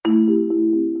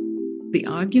The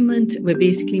argument we're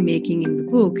basically making in the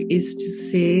book is to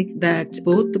say that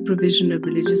both the provision of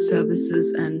religious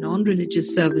services and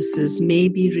non-religious services may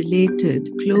be related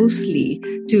closely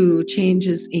to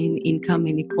changes in income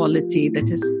inequality that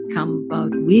has come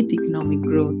about with economic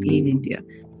growth in India.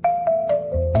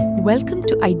 Welcome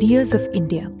to Ideas of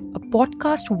India, a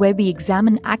podcast where we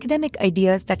examine academic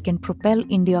ideas that can propel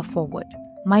India forward.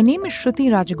 My name is Shruti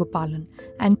Rajagopalan,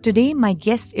 and today my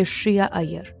guest is Sriya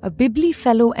Iyer, a Bibli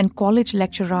Fellow and College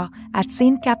Lecturer at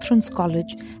St. Catherine's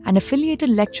College and Affiliated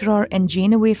Lecturer and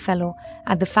Janeway Fellow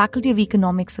at the Faculty of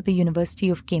Economics at the University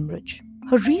of Cambridge.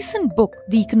 Her recent book,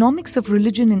 The Economics of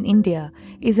Religion in India,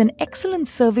 is an excellent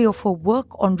survey of her work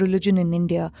on religion in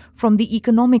India from the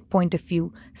economic point of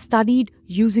view, studied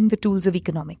using the tools of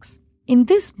economics. In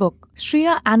this book,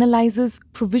 Sriya analyzes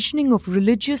provisioning of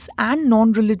religious and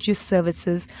non-religious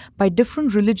services by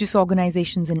different religious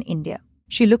organizations in India.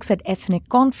 She looks at ethnic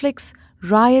conflicts,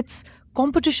 riots,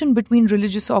 competition between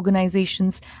religious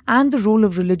organizations, and the role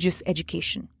of religious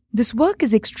education. This work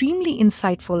is extremely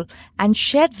insightful and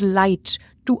sheds light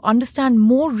to understand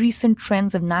more recent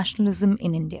trends of nationalism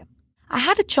in India. I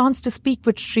had a chance to speak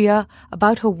with Sriya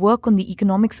about her work on the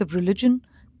economics of religion,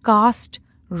 caste,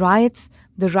 riots,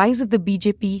 the rise of the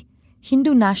BJP,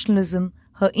 Hindu nationalism,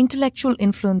 her intellectual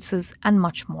influences, and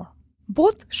much more.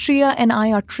 Both Sriya and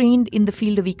I are trained in the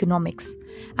field of economics,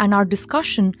 and our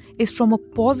discussion is from a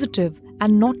positive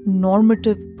and not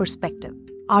normative perspective.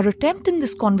 Our attempt in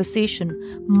this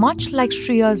conversation, much like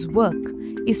Sriya's work,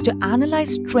 is to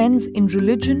analyze trends in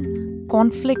religion,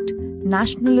 conflict,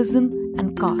 nationalism,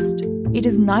 and caste. It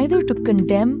is neither to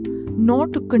condemn nor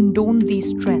to condone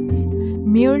these trends,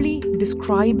 merely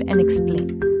describe and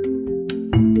explain.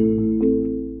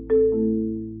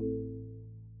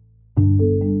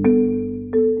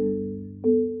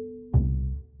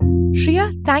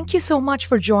 Sriya, thank you so much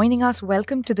for joining us.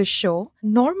 Welcome to the show.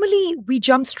 Normally, we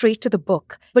jump straight to the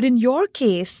book, but in your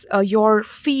case, your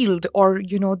field or,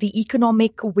 the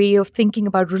economic way of thinking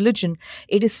about religion,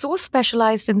 it is so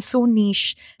specialized and so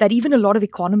niche that even a lot of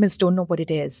economists don't know what it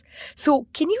is. So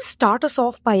can you start us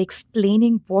off by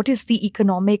explaining what is the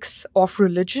economics of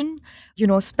religion,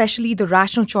 especially the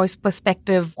rational choice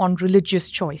perspective on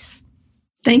religious choice?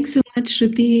 Thanks so much,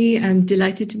 Shruti. I'm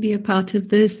delighted to be a part of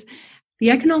this. The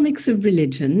economics of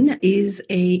religion is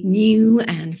a new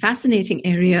and fascinating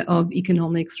area of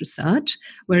economics research,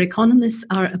 where economists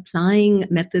are applying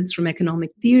methods from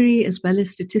economic theory as well as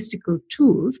statistical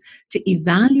tools to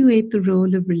evaluate the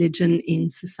role of religion in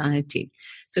society.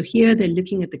 So here they're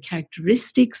looking at the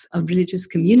characteristics of religious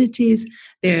communities.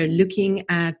 They're looking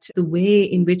at the way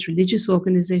in which religious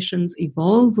organizations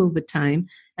evolve over time.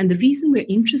 And the reason we're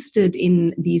interested in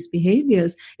these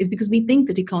behaviors is because we think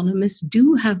that economists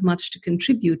do have much to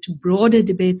contribute to broader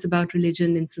debates about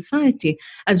religion in society,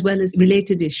 as well as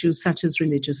related issues such as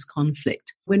religious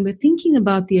conflict. When we're thinking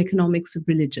about the economics of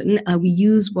religion, we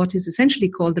use what is essentially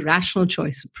called the rational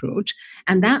choice approach.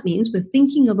 And that means we're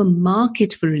thinking of a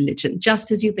market for religion,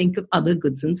 just as you think of other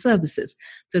goods and services.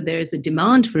 So there's a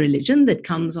demand for religion that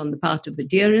comes on the part of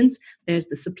adherents. There's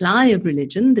the supply of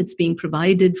religion that's being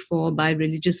provided for by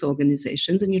religious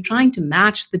organizations. And you're trying to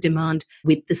match the demand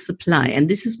with the supply. And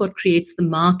this is what creates the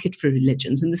market for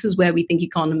religions. And this is where we think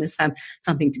economists have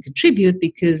something to contribute,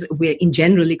 because in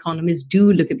general, economists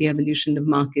do look at the evolution of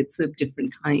markets of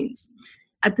different kinds.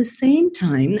 At the same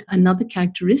time, another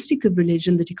characteristic of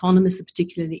religion that economists are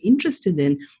particularly interested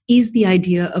in is the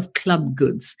idea of club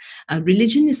goods.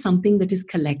 Religion is something that is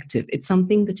collective. It's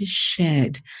something that is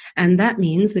shared. And that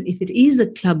means that if it is a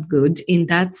club good in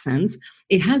that sense,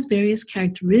 it has various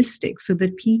characteristics so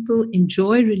that people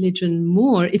enjoy religion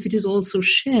more if it is also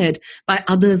shared by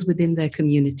others within their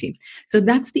community. So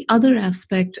that's the other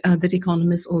aspect that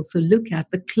economists also look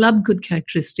at, the club good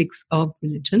characteristics of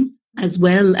religion, as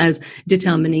well as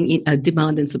determining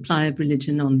demand and supply of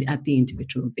religion at the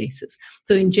individual basis.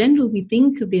 So in general, we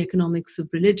think of the economics of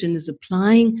religion as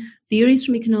applying theories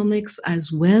from economics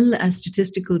as well as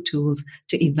statistical tools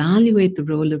to evaluate the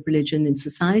role of religion in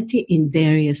society in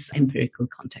various empirical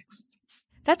contexts.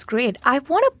 That's great. I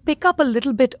want to pick up a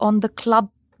little bit on the club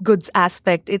goods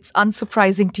aspect. It's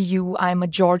unsurprising to you. I'm a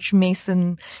George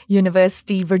Mason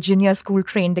University, Virginia school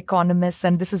trained economist.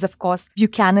 And this is, of course,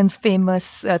 Buchanan's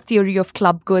famous theory of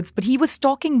club goods. But he was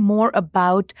talking more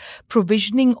about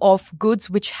provisioning of goods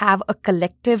which have a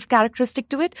collective characteristic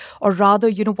to it, or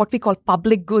rather, what we call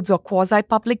public goods or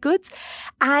quasi-public goods.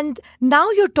 And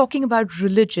now you're talking about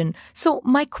religion. So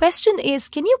my question is,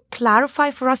 can you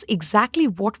clarify for us exactly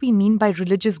what we mean by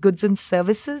religious goods and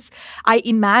services? I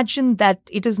imagine that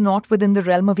it is is not within the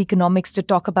realm of economics to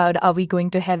talk about are we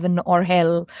going to heaven or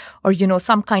hell or,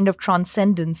 some kind of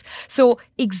transcendence. So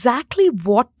exactly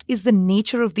what is the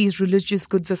nature of these religious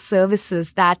goods or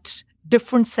services that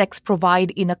different sects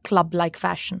provide in a club-like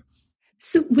fashion?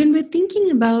 So, when we're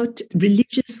thinking about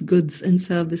religious goods and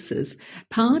services,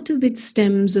 part of it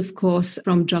stems, of course,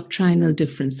 from doctrinal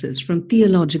differences, from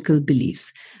theological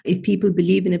beliefs. If people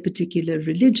believe in a particular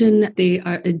religion, they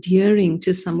are adhering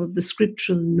to some of the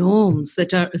scriptural norms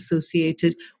that are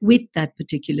associated with that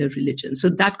particular religion. So,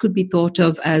 that could be thought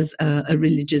of as a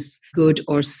religious good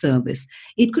or service.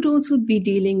 It could also be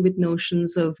dealing with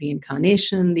notions of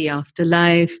reincarnation, the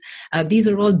afterlife. These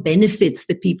are all benefits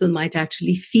that people might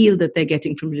actually feel that they're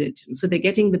getting from religion. So they're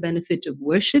getting the benefit of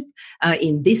worship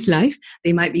in this life.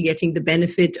 They might be getting the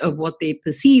benefit of what they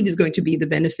perceive is going to be the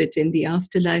benefit in the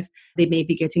afterlife. They may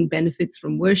be getting benefits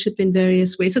from worship in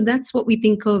various ways. So that's what we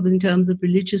think of in terms of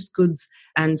religious goods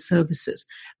and services.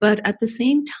 But at the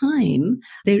same time,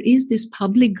 there is this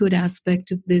public good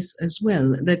aspect of this as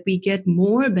well, that we get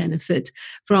more benefit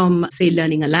from, say,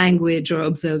 learning a language or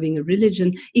observing a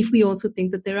religion if we also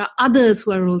think that there are others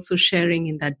who are also sharing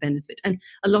in that benefit. And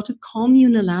a lot of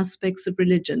communal aspects of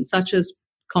religion, such as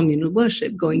communal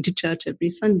worship, going to church every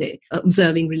Sunday,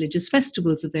 observing religious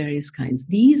festivals of various kinds.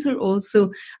 These are also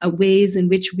ways in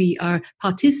which we are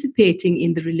participating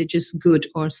in the religious good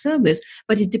or service,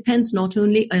 but it depends not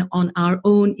only on our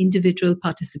own individual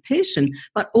participation,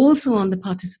 but also on the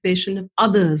participation of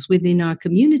others within our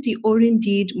community or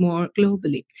indeed more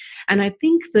globally. And I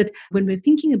think that when we're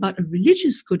thinking about a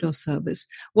religious good or service,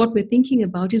 what we're thinking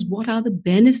about is what are the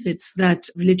benefits that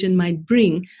religion might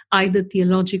bring, either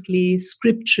theologically,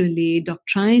 scripturally,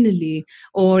 doctrinally,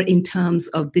 or in terms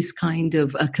of this kind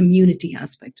of community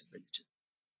aspect of religion.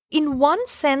 In one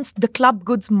sense, the club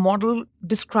goods model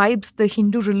describes the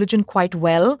Hindu religion quite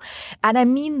well. And I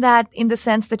mean that in the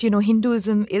sense that,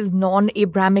 Hinduism is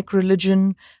non-Abrahamic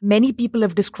religion. Many people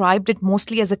have described it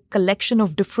mostly as a collection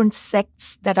of different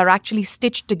sects that are actually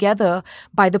stitched together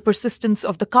by the persistence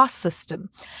of the caste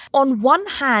system. On one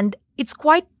hand, it's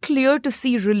quite clear to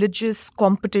see religious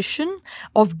competition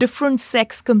of different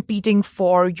sects competing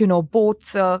for,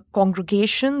 both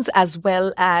congregations as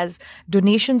well as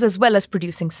donations, as well as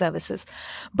producing services.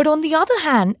 But on the other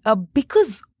hand,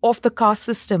 because of the caste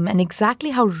system and exactly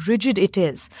how rigid it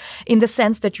is, in the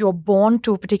sense that you're born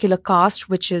to a particular caste,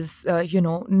 which is,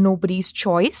 nobody's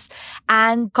choice.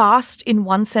 And caste, in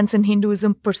one sense, in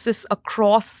Hinduism persists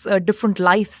across different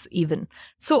lives even.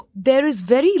 So there is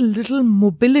very little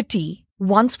mobility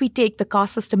once we take the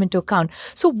caste system into account.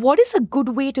 So what is a good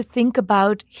way to think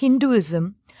about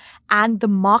Hinduism and the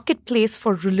marketplace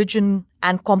for religion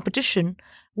and competition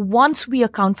once we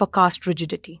account for caste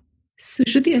rigidity? So,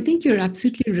 Shruti, I think you're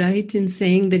absolutely right in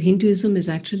saying that Hinduism is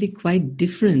actually quite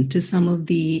different to some of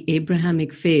the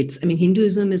Abrahamic faiths. I mean,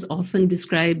 Hinduism is often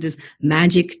described as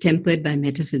magic tempered by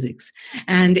metaphysics.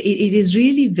 And it is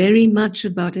really very much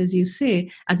about, as you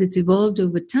say, as it's evolved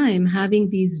over time,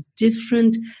 having these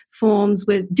different forms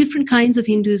where different kinds of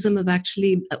Hinduism have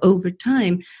actually, over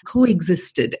time,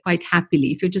 coexisted quite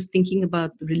happily, if you're just thinking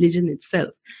about the religion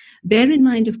itself. Bear in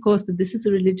mind, of course, that this is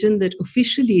a religion that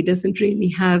officially doesn't really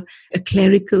have a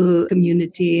clerical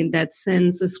community in that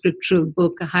sense, a scriptural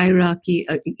book, a hierarchy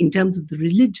in terms of the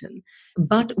religion.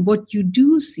 But what you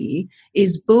do see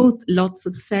is both lots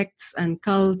of sects and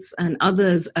cults and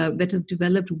others that have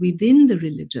developed within the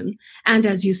religion. And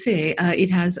as you say, it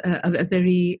has a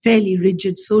very fairly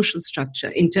rigid social structure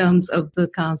in terms of the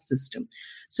caste system.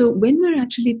 So when we're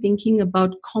actually thinking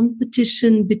about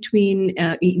competition between,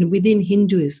 within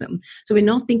Hinduism, so we're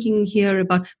not thinking here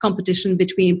about competition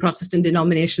between Protestant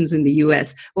denominations in the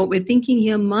US. What we're thinking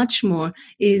here much more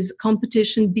is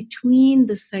competition between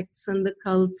the sects and the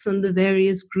cults and the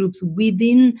various groups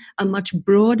within a much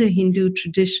broader Hindu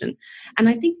tradition. And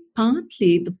I think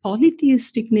partly the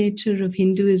polytheistic nature of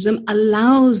Hinduism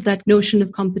allows that notion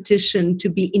of competition to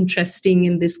be interesting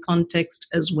in this context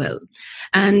as well.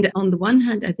 And on the one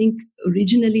hand, I think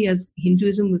originally, as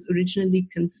Hinduism was originally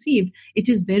conceived, it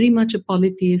is very much a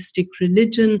polytheistic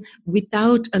religion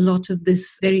without a lot of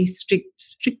this very strict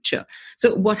stricture.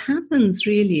 So what happens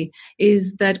really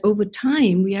is that over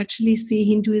time, we actually see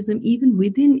Hinduism even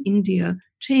within India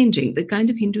changing. The kind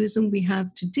of Hinduism we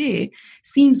have today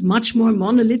seems much more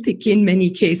monolithic in many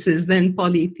cases than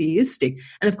polytheistic.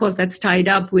 And of course, that's tied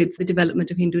up with the development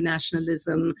of Hindu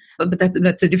nationalism, but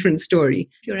that's a different story.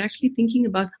 If you're actually thinking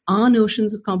about, are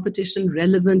notions of competition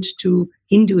relevant to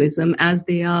Hinduism as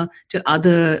they are to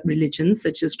other religions,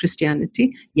 such as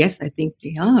Christianity? Yes, I think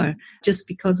they are, just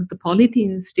because of the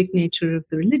polytheistic nature of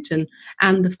the religion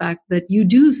and the fact that you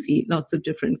do see lots of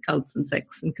different cults and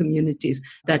sects and communities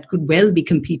that could well be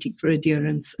competing for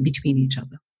adherence between each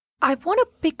other. I want to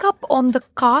pick up on the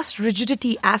caste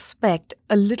rigidity aspect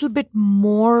a little bit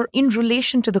more in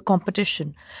relation to the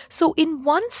competition. So in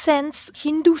one sense,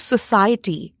 Hindu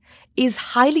society is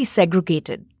highly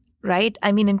segregated, right?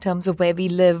 I mean, in terms of where we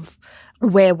live,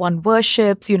 where one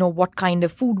worships, what kind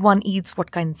of food one eats,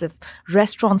 what kinds of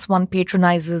restaurants one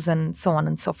patronizes, and so on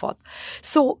and so forth.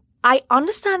 So I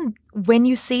understand when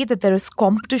you say that there is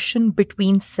competition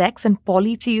between sects, and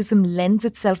polytheism lends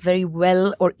itself very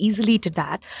well or easily to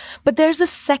that. But there's a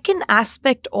second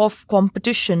aspect of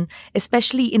competition,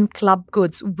 especially in club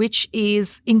goods, which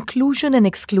is inclusion and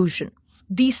exclusion.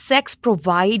 These sects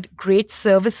provide great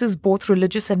services, both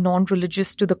religious and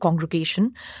non-religious, to the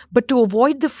congregation. But to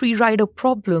avoid the free rider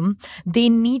problem, they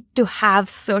need to have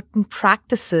certain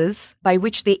practices by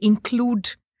which they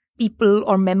include people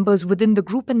or members within the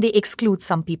group, and they exclude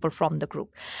some people from the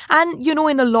group. And,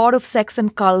 in a lot of sects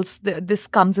and cults, this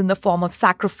comes in the form of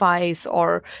sacrifice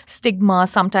or stigma.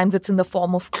 Sometimes it's in the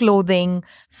form of clothing,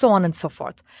 so on and so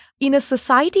forth. In a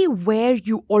society where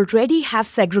you already have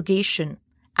segregation,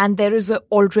 and there is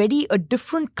already a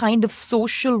different kind of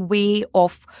social way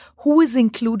of who is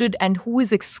included and who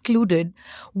is excluded,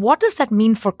 what does that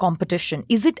mean for competition?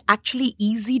 Is it actually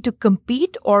easy to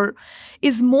compete, or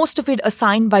is most of it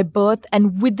assigned by birth,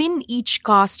 and within each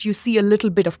caste you see a little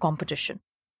bit of competition?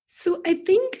 So I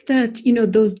think that,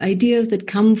 those ideas that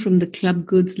come from the club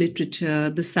goods literature,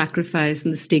 the sacrifice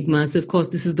and the stigmas, of course,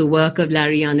 this is the work of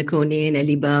Larry Yannicone and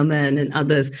Ellie Berman and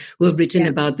others who have written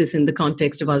about this in the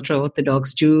context of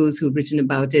ultra-Orthodox Jews, who've written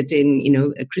about it in,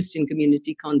 a Christian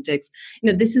community context.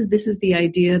 This is the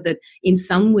idea that in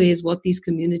some ways what these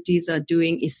communities are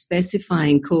doing is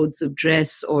specifying codes of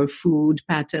dress or food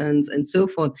patterns and so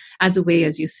forth as a way,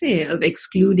 as you say, of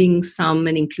excluding some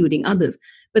and including others.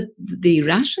 But the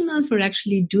rationale for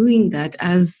actually doing that,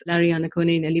 as Larry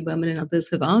Yannicone and Ellie Berman and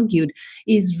others have argued,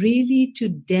 is really to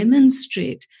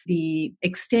demonstrate the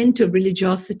extent of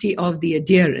religiosity of the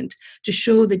adherent, to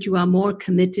show that you are more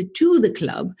committed to the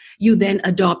club. You then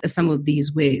adopt some of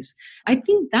these ways. I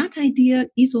think that idea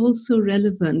is also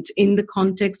relevant in the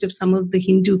context of some of the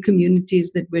Hindu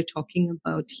communities that we're talking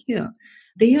about here.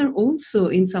 They are also,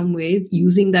 in some ways,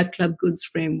 using that club goods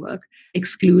framework,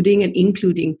 excluding and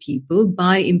including people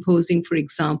by imposing, for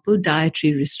example,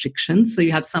 dietary restrictions. So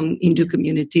you have some Hindu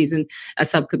communities and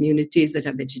sub-communities that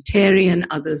are vegetarian,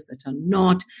 others that are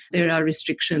not. There are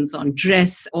restrictions on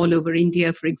dress all over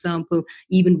India, for example.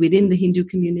 Even within the Hindu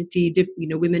community,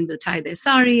 women will tie their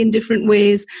sari in different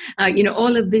ways.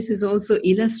 All of this is also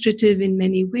illustrative in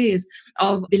many ways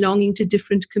of belonging to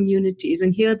different communities.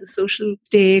 And here the social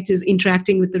state is interacting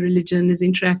with the religion, is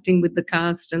interacting with the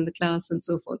caste and the class and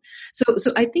so forth.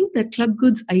 So I think that club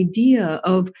goods idea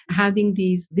of having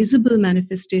these visible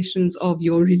manifestations of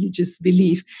your religious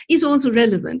belief is also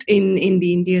relevant in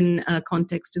the Indian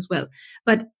context as well.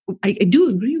 But I do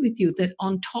agree with you that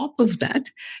on top of that,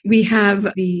 we have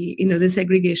the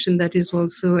segregation that is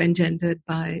also engendered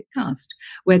by caste,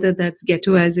 whether that's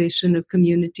ghettoization of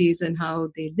communities and how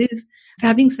they live.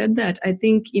 Having said that, I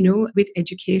think, with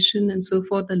education and so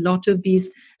forth, a lot of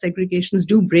these segregations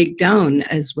do break down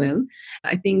as well.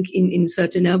 I think in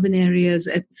certain urban areas,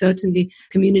 certainly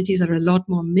communities are a lot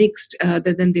more mixed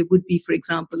than they would be, for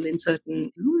example, in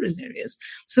certain rural areas.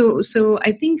 So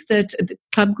I think that the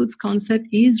club goods concept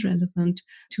is relevant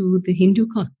to the Hindu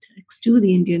context, to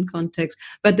the Indian context,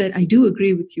 but that I do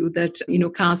agree with you that,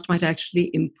 caste might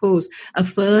actually impose a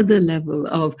further level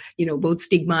of, both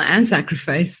stigma and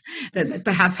sacrifice that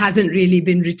perhaps hasn't really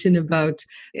been written about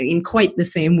in quite the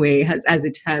same way as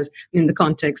it has in the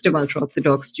context of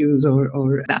ultra-Orthodox Jews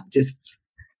or Baptists.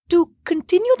 To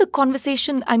continue the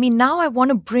conversation, now I want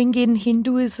to bring in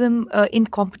Hinduism in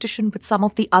competition with some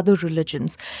of the other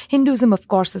religions. Hinduism, of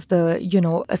course, is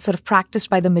sort of practiced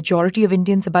by the majority of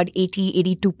Indians, about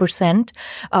 82%,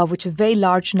 which is a very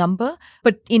large number.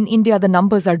 But in India, the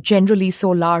numbers are generally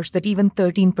so large that even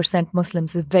 13%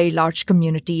 Muslims is a very large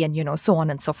community, and, so on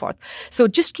and so forth. So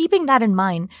just keeping that in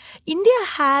mind, India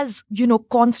has,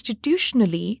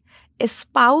 constitutionally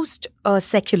espoused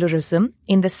secularism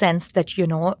in the sense that,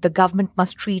 the government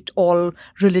must treat all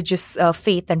religious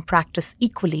faith and practice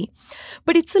equally.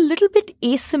 But it's a little bit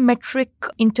asymmetric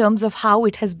in terms of how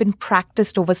it has been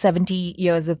practiced over 70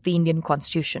 years of the Indian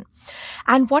Constitution.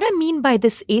 And what I mean by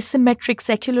this asymmetric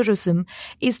secularism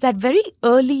is that very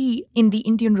early in the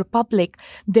Indian Republic,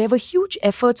 there were huge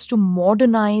efforts to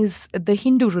modernize the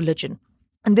Hindu religion.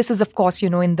 And this is, of course,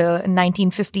 in the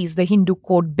 1950s, the Hindu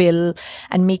Code Bill,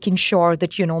 and making sure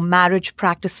that, marriage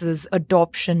practices,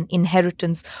 adoption,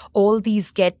 inheritance, all these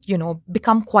get,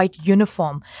 become quite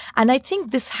uniform. And I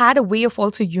think this had a way of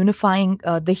also unifying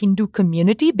the Hindu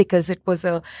community, because it was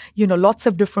lots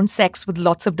of different sects with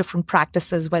lots of different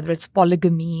practices, whether it's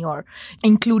polygamy or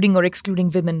including or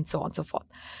excluding women and so on and so forth.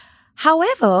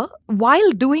 However,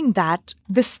 while doing that,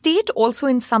 the state also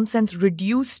in some sense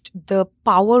reduced the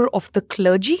power of the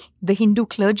clergy, the Hindu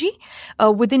clergy,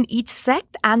 within each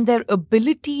sect, and their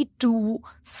ability to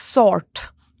sort,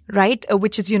 right?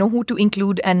 Which is, who to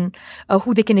include and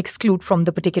who they can exclude from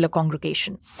the particular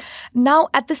congregation. Now,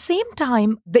 at the same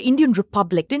time, the Indian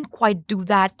Republic didn't quite do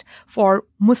that for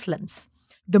Muslims.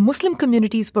 The Muslim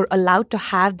communities were allowed to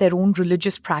have their own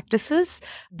religious practices,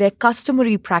 their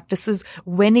customary practices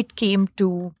when it came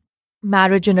to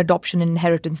marriage and adoption and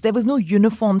inheritance. There was no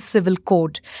uniform civil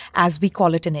code, as we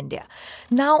call it in India.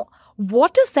 Now,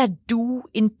 what does that do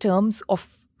in terms of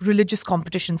religious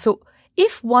competition? So,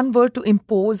 if one were to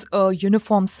impose a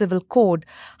uniform civil code,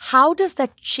 how does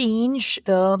that change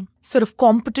the sort of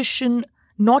competition,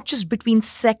 not just between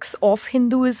sects of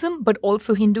Hinduism, but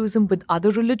also Hinduism with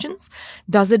other religions?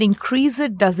 Does it increase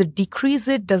it? Does it decrease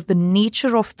it? Does the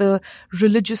nature of the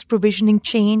religious provisioning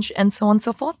change, and so on and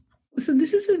so forth? So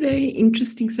this is a very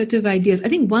interesting set of ideas. I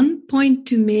think one point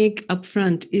to make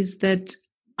upfront is that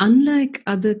unlike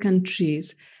other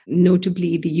countries,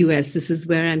 notably the US, this is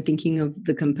where I'm thinking of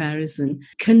the comparison,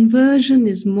 conversion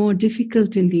is more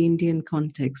difficult in the Indian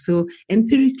context. So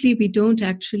empirically, we don't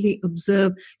actually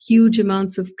observe huge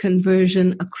amounts of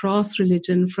conversion across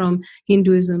religion from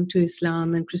Hinduism to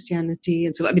Islam and Christianity.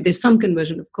 And so, there's some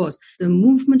conversion, of course. The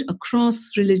movement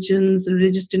across religions and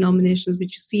religious denominations,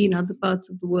 which you see in other parts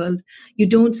of the world, you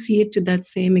don't see it to that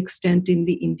same extent in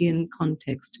the Indian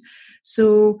context.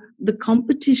 So the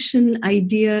competition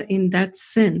idea in that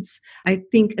sense, I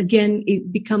think, again,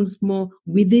 it becomes more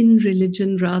within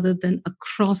religion rather than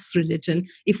across religion,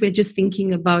 if we're just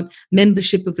thinking about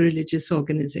membership of a religious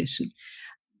organization.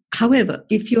 However,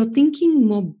 if you're thinking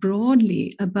more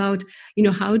broadly about,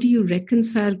 how do you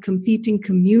reconcile competing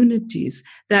communities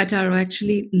that are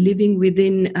actually living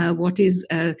within what is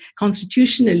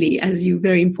constitutionally, as you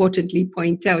very importantly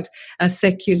point out, a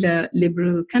secular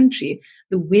liberal country,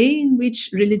 the way in which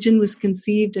religion was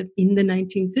conceived in the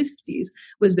 1950s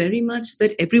was very much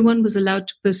that everyone was allowed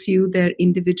to pursue their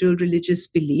individual religious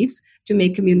beliefs, to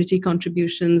make community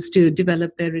contributions, to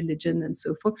develop their religion and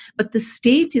so forth. But the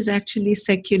state is actually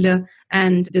secular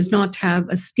and does not have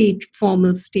a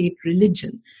formal state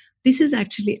religion. This is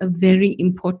actually a very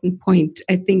important point,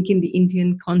 I think, in the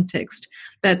Indian context,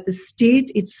 that the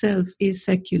state itself is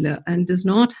secular and does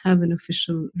not have an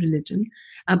official religion,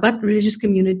 but religious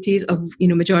communities of,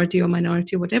 majority or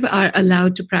minority or whatever are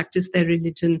allowed to practice their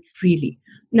religion freely.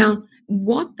 Now,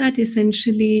 what that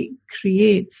essentially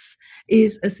creates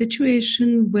is a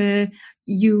situation where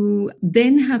you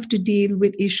then have to deal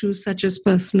with issues such as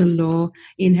personal law,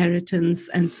 inheritance,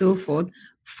 and so forth,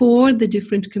 for the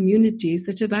different communities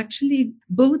that have actually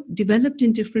both developed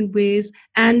in different ways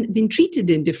and been treated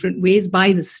in different ways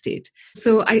by the state.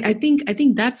 So I think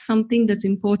that's something that's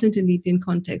important in the Indian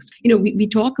context. We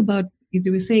talk about, as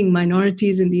you were saying,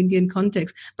 minorities in the Indian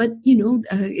context, but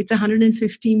it's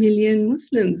 150 million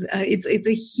Muslims. It's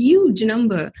a huge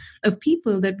number of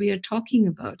people that we are talking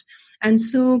about, and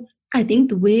so I think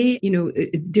the way,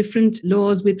 different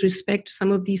laws with respect to some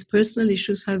of these personal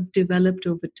issues have developed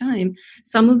over time,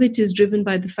 some of it is driven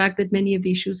by the fact that many of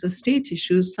the issues are state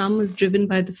issues. Some is driven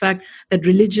by the fact that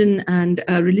religion and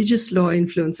religious law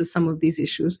influences some of these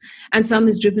issues. And some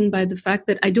is driven by the fact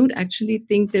that I don't actually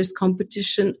think there's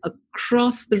competition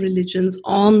across the religions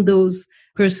on those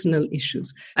personal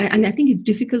issues. And I think it's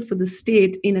difficult for the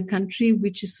state in a country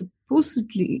which is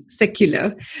supposedly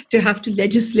secular to have to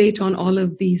legislate on all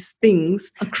of these things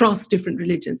across different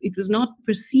religions. It was not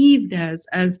perceived as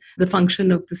the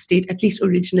function of the state, at least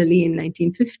originally in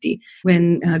 1950,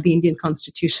 when the Indian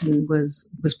Constitution was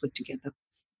put together.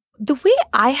 The way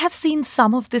I have seen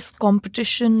some of this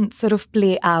competition sort of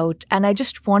play out, and I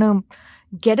just want to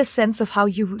get a sense of how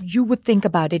you would think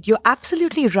about it. You're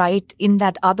absolutely right in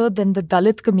that other than the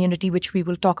Dalit community, which we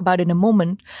will talk about in a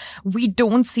moment, we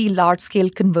don't see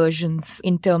large-scale conversions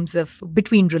in terms of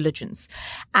between religions.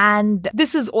 And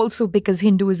this is also because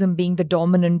Hinduism, being the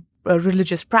dominant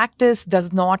religious practice,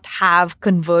 does not have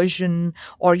conversion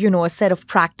or, a set of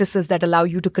practices that allow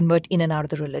you to convert in and out of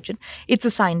the religion. It's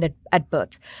assigned at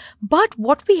birth. But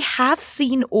what we have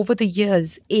seen over the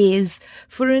years is,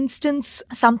 for instance,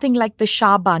 something like the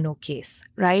Shah Bano case,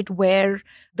 right, where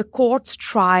the courts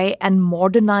try and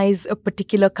modernize a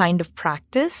particular kind of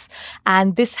practice.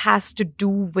 And this has to do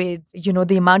with,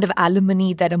 the amount of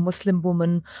alimony that a Muslim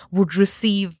woman would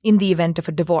receive in the event of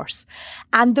a divorce.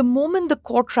 And the moment the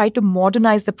court tried to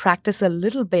modernize the practice a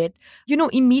little bit,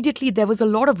 immediately there was a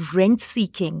lot of rent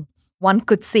seeking, one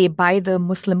could say, by the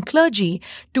Muslim clergy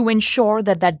to ensure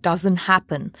that that doesn't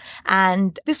happen.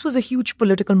 And this was a huge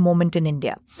political moment in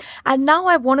India. And now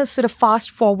I want to sort of fast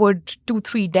forward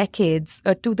 2-3 decades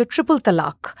to the triple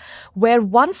talaq, where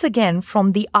once again,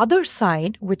 from the other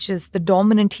side, which is the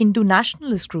dominant Hindu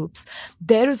nationalist groups,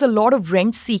 there is a lot of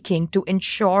rent seeking to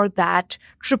ensure that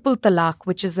triple talaq,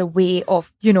 which is a way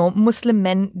of, Muslim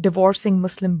men divorcing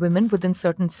Muslim women within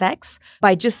certain sects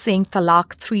by just saying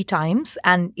talaq 3 times,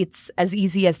 and it's as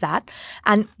easy as that.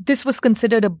 And this was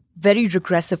considered a very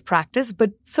regressive practice,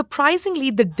 but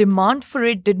surprisingly, the demand for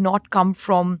it did not come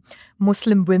from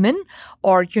Muslim women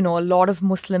or, a lot of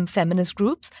Muslim feminist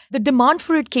groups. The demand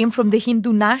for it came from the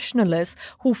Hindu nationalists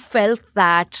who felt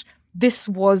that this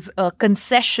was a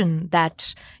concession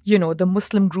that, the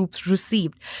Muslim groups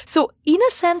received. So in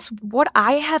a sense, what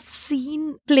I have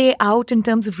seen play out in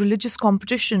terms of religious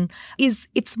competition is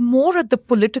it's more at the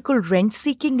political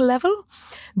rent-seeking level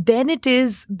than it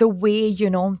is the way,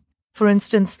 for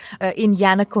instance, in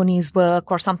Yanakoni's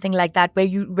work or something like that, where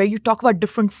you talk about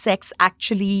different sects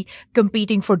actually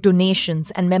competing for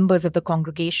donations and members of the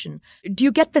congregation. Do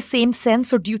you get the same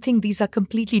sense, or do you think these are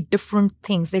completely different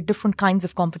things? They're different kinds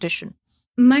of competition?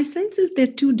 My sense is there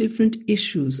are 2 different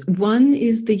issues. One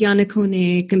is the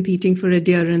Yanakone competing for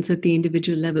adherence at the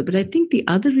individual level. But I think the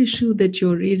other issue that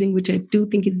you're raising, which I do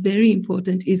think is very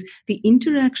important, is the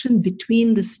interaction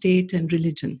between the state and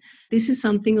religion. This is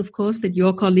something, of course, that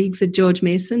your colleagues at George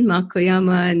Mason, Mark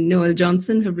Koyama and Noel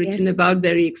Johnson have written about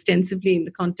very extensively in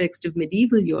the context of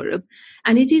medieval Europe.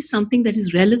 And it is something that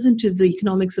is relevant to the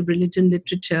economics of religion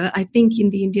literature, I think, in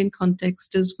the Indian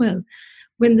context as well.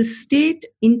 When the state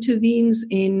intervenes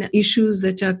in issues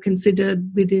that are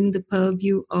considered within the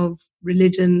purview of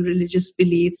religion, religious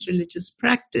beliefs, religious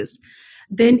practice,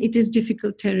 then it is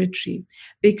difficult territory.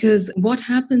 Because what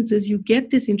happens is you get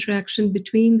this interaction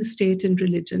between the state and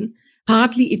religion.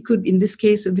 Partly it could, in this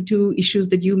case of the 2 issues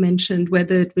that you mentioned,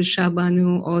 whether it was Shah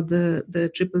Banu or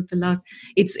the triple talaq,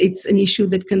 it's an issue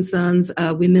that concerns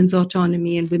women's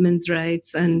autonomy and women's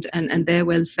rights and their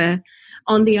welfare.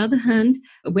 On the other hand,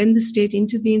 when the state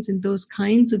intervenes in those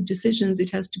kinds of decisions,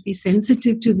 it has to be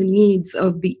sensitive to the needs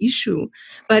of the issue.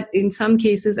 But in some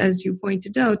cases, as you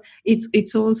pointed out,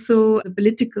 it's also a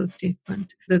political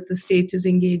statement that the state is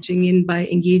engaging in by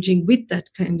engaging with that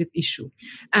kind of issue.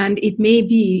 And it may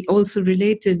be also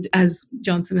related, as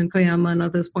Johnson and Koyama and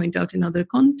others point out in other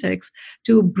contexts,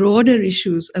 to broader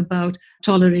issues about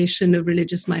toleration of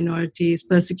religious minorities,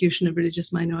 persecution of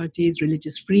religious minorities,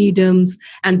 religious freedoms,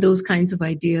 and those kinds of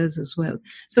ideas as well.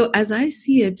 So as I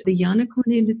see it, the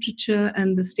Yanakone literature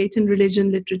and the state and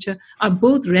religion literature are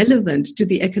both relevant to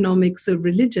the economics of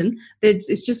religion.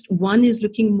 It's just one is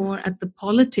looking more at the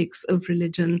politics of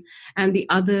religion, and the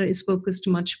other is focused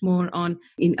much more on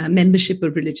membership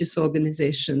of religious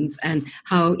organizations and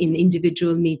how an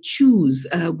individual may choose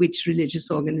which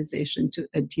religious organization to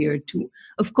adhere to.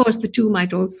 Of course, the 2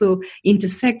 might also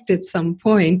intersect at some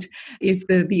point if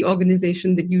the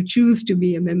organization that you choose to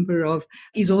be a member of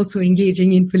is also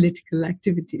engaging in political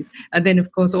activities. And then,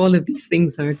 of course, all of these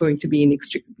things are going to be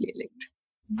inextricably linked.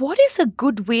 What is a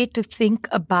good way to think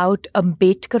about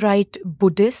Ambedkarite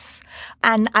Buddhists?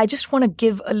 And I just want to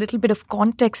give a little bit of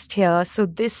context here. So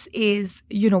this is,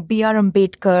 B.R.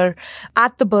 Ambedkar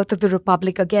at the birth of the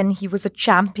Republic. Again, he was a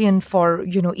champion for,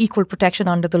 equal protection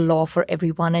under the law for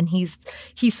everyone. And he's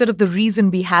sort of the reason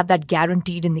we have that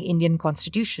guaranteed in the Indian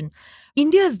Constitution.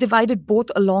 India is divided both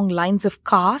along lines of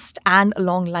caste and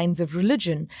along lines of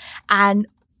religion. And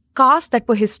castes that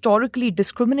were historically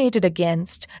discriminated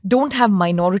against don't have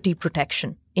minority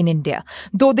protection in India,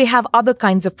 though they have other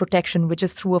kinds of protection, which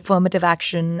is through affirmative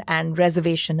action and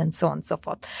reservation and so on and so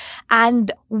forth.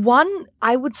 And one,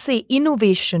 I would say,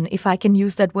 innovation, if I can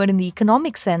use that word in the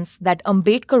economic sense, that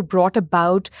Ambedkar brought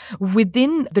about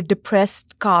within the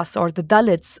depressed castes or the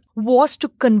Dalits was to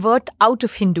convert out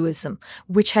of Hinduism,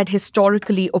 which had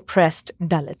historically oppressed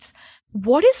Dalits.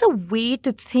 What is a way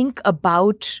to think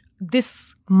about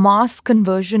this mass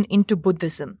conversion into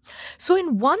Buddhism? So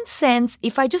in one sense,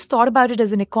 if I just thought about it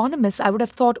as an economist, I would have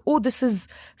thought, oh, this is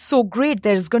so great.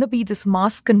 There's going to be this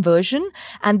mass conversion.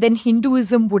 And then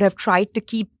Hinduism would have tried to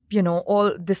keep,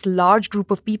 all this large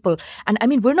group of people. And I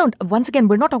mean, we're not talking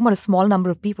about a small number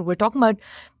of people. We're talking about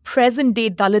present day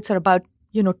Dalits are about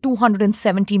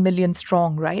 270 million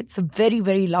strong, right? It's a very,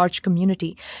 very large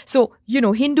community. So,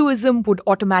 Hinduism would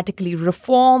automatically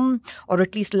reform, or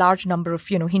at least large number of,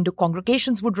 Hindu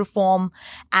congregations would reform.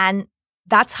 And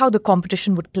that's how the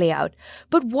competition would play out.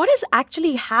 But what has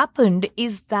actually happened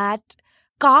is that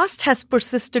caste has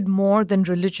persisted more than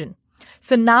religion.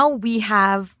 So now we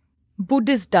have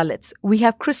Buddhist Dalits, we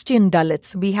have Christian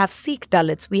Dalits, we have Sikh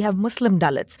Dalits, we have Muslim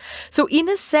Dalits. So in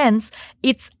a sense,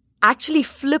 it's actually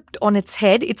flipped on its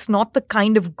head. It's not the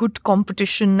kind of good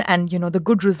competition and, the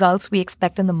good results we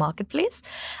expect in the marketplace.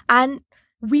 And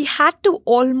we had to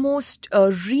almost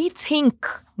rethink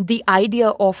the idea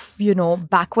of,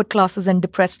 backward classes and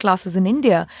depressed classes in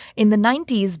India in the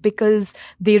 90s, because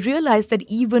they realized that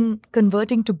even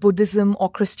converting to Buddhism or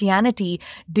Christianity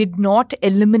did not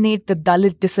eliminate the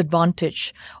Dalit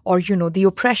disadvantage or, the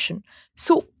oppression.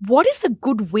 So what is a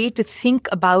good way to think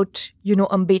about,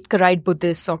 Ambedkarite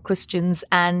Buddhists or Christians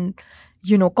and,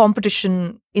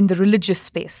 competition in the religious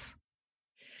space?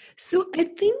 So I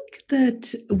think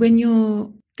that when you're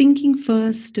thinking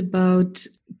first about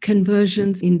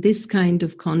conversions in this kind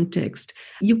of context,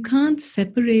 you can't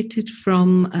separate it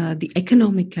from the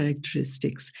economic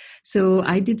characteristics. So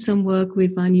I did some work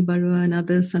with Vani Barua and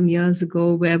others some years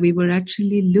ago where we were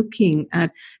actually looking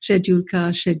at scheduled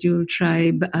caste, scheduled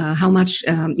tribe, how much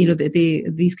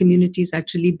these communities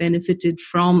actually benefited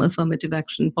from affirmative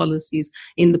action policies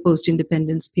in the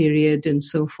post-independence period and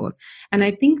so forth. And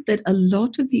I think that a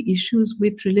lot of the issues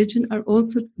with religion are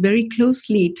also very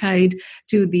closely tied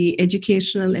to the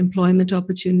educational employment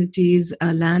opportunities,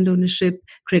 land ownership,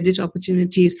 credit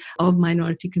opportunities of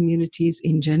minority communities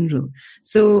in general.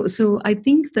 So I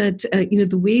think that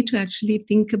the way to actually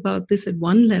think about this at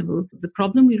one level, the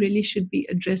problem we really should be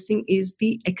addressing is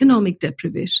the economic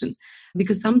deprivation,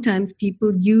 because sometimes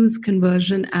people use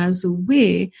conversion as a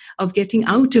way of getting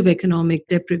out of economic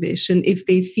deprivation if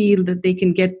they feel that they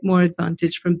can get more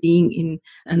advantage from being in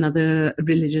another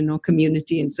religion or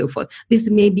community and so forth. This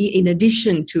may be in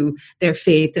addition to their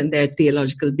faith and their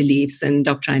theological beliefs and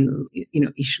doctrinal,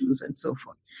 issues and so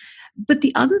forth. But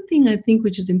the other thing I think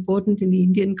which is important in the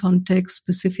Indian context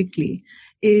specifically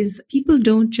is people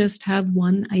don't just have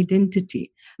one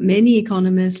identity. Many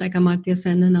economists like Amartya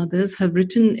Sen and others have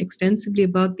written extensively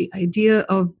about the idea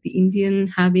of the Indian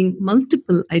having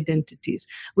multiple identities,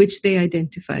 which they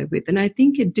identify with. And I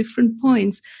think at different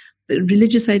points, the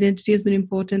religious identity has been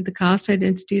important. The caste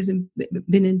identity has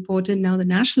been important. Now the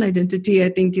national identity, I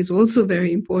think, is also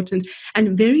very important.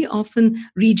 And very often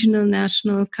regional,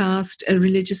 national, caste,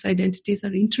 religious identities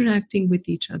are interacting with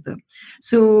each other.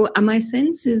 So my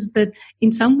sense is that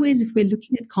in some ways, if we're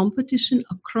looking at competition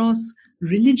across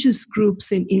religious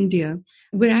groups in India,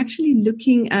 we're actually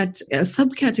looking at a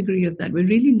subcategory of that. We're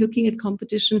really looking at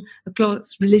competition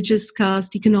across religious,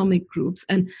 caste, economic groups,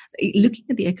 and looking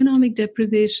at the economic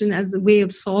deprivation as a way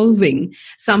of solving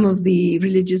some of the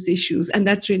religious issues. And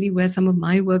that's really where some of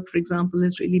my work, for example,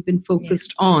 has really been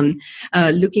focused on,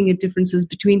 looking at differences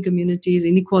between communities,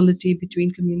 inequality between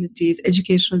communities,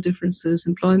 educational differences,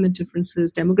 employment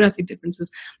differences, demographic differences.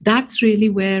 That's really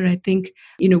where I think,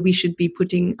 we should be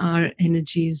putting our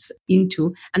energies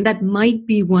into. And that might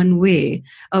be one way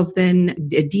of then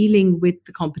dealing with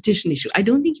the competition issue. I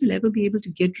don't think you'll ever be able to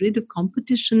get rid of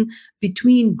competition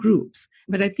between groups,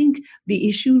 but I think the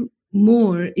issue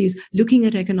more is looking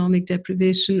at economic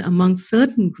deprivation among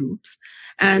certain groups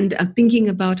and thinking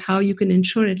about how you can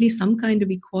ensure at least some kind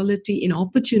of equality in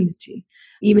opportunity,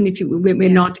 even if we're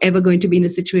not ever going to be in a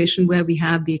situation where we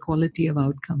have the equality of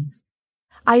outcomes.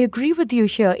 I agree with you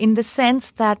here in the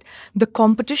sense that the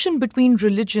competition between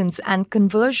religions and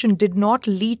conversion did not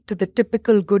lead to the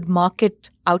typical good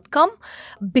market outcome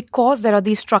because there are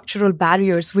these structural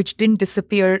barriers which didn't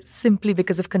disappear simply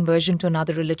because of conversion to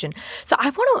another religion. So I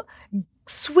want to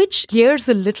switch gears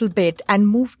a little bit and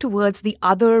move towards the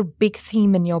other big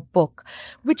theme in your book,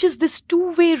 which is this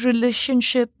two-way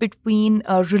relationship between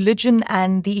religion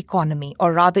and the economy,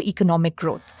 or rather economic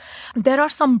growth. There are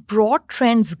some broad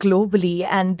trends globally,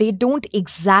 and they don't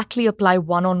exactly apply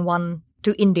one-on-one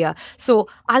to India. So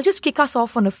I'll just kick us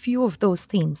off on a few of those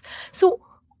themes. So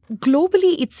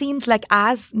globally, it seems like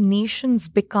as nations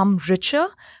become richer,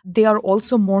 they are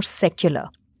also more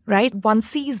secular. Right? One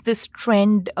sees this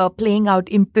trend playing out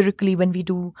empirically when we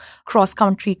do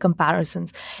cross-country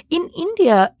comparisons. In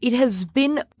India, it has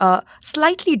been a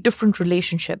slightly different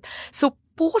relationship. So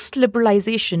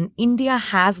post-liberalization, India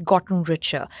has gotten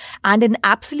richer. And in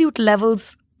absolute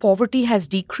levels, poverty has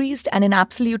decreased, and in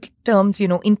absolute terms,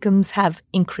 incomes have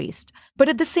increased. But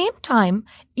at the same time,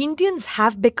 Indians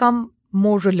have become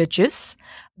more religious.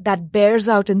 That bears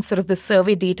out in sort of the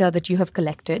survey data that you have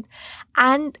collected.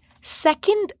 And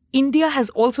Second, India has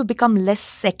also become less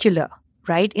secular,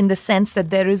 right? In the sense that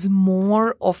there is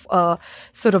more of a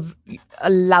sort of a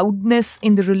loudness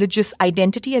in the religious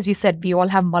identity. As you said, we all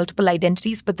have multiple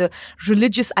identities, but the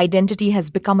religious identity has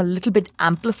become a little bit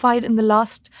amplified in the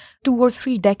last 2 or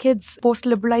 3 decades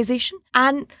post-liberalization.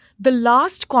 And the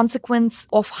last consequence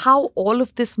of how all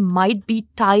of this might be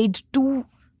tied to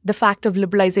the fact of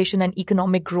liberalization and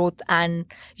economic growth and,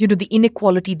 the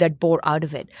inequality that bore out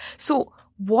of it. So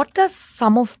what does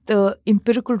some of the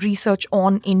empirical research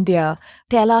on India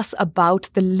tell us about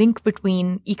the link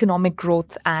between economic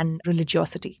growth and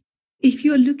religiosity? If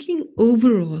you're looking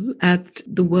overall at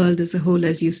the world as a whole,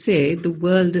 as you say,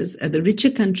 the richer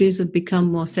countries have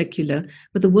become more secular,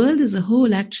 but the world as a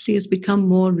whole actually has become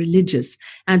more religious.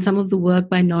 And some of the work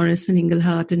by Norris and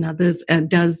Inglehart and others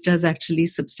does actually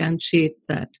substantiate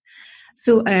that.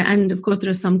 So, and of course, there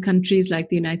are some countries like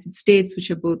the United States,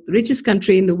 which are both the richest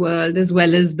country in the world as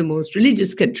well as the most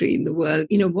religious country in the world.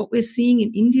 What we're seeing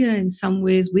in India in some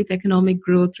ways with economic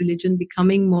growth, religion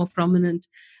becoming more prominent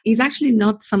is actually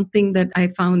not something that I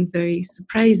found very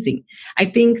surprising. I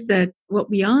think that what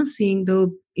we are seeing,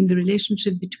 though, in the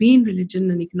relationship between religion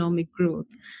and economic growth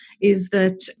is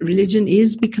that religion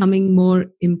is becoming more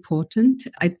important.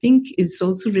 I think it's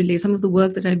also related. Some of the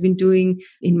work that I've been doing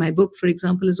in my book, for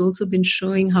example, has also been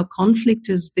showing how conflict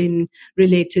has been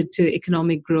related to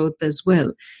economic growth as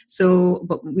well. So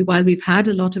while we've had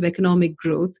a lot of economic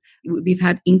growth, we've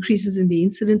had increases in the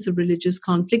incidence of religious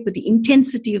conflict, but the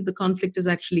intensity of the conflict has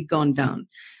actually gone down.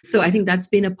 So I think that's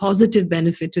been a positive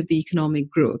benefit of the economic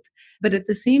growth. But at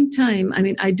the same time,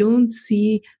 I don't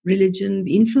see religion,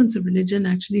 the influence of religion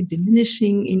actually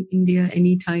diminishing in India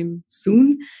anytime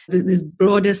soon. This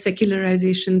broader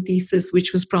secularization thesis,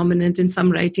 which was prominent in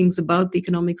some writings about the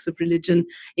economics of religion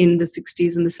in the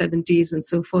 60s and the 70s and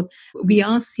so forth, we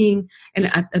are seeing, and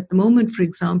at the moment, for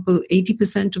example,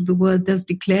 80% of the world does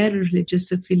declare a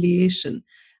religious affiliation.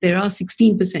 There are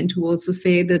 16% who also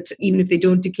say that even if they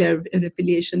don't declare an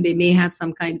affiliation, they may have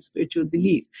some kind of spiritual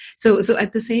belief. So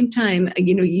at the same time,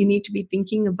 you need to be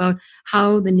thinking about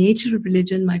how the nature of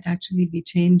religion might actually be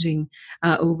changing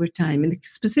over time. In the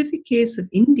specific case of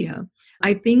India,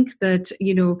 I think that,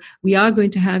 we are going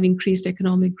to have increased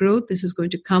economic growth. This is going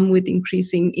to come with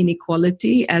increasing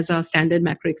inequality, as our standard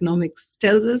macroeconomics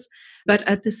tells us. But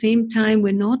at the same time,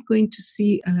 we're not going to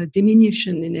see a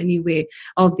diminution in any way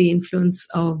of the influence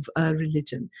of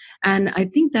religion. And I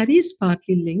think that is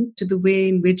partly linked to the way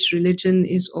in which religion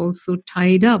is also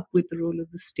tied up with the role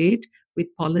of the state, with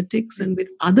politics, and with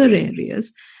other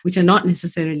areas which are not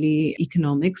necessarily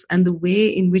economics, and the way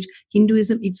in which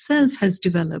Hinduism itself has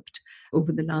developed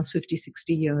over the last 50,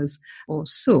 60 years or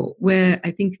so, where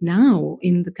I think now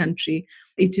in the country,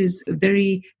 it is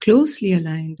very closely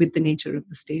aligned with the nature of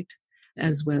the state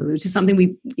as well, which is something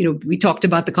we talked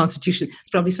about the Constitution. It's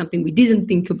probably something we didn't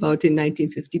think about in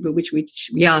 1950, but which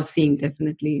we are seeing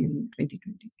definitely in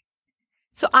 2020.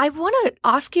 So I want to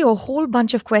ask you a whole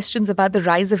bunch of questions about the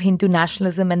rise of Hindu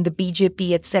nationalism and the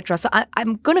BJP, etc. So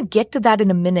I'm going to get to that in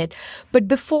a minute. But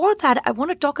before that, I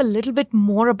want to talk a little bit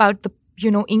more about the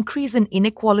increase in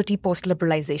inequality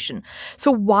post-liberalization.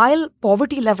 So while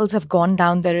poverty levels have gone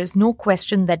down, there is no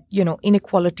question that,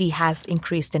 inequality has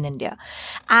increased in India.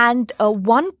 And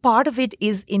one part of it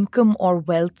is income or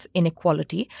wealth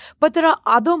inequality. But there are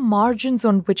other margins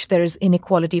on which there is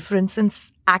inequality. For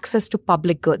instance, access to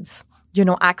public goods.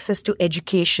 Access to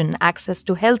education, access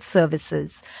to health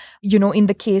services, in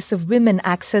the case of women,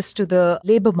 access to the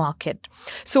labor market.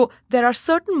 So there are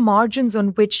certain margins on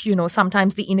which,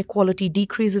 sometimes the inequality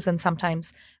decreases and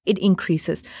sometimes it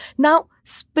increases. Now,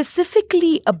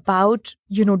 specifically about,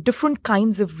 different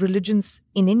kinds of religions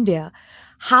in India,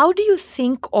 how do you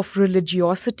think of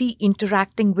religiosity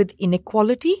interacting with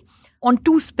inequality? On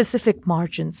two specific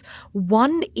margins.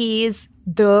 One is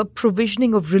the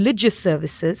provisioning of religious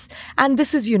services. And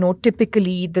this is,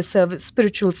 typically the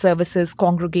spiritual services,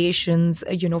 congregations,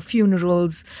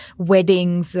 funerals,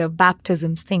 weddings,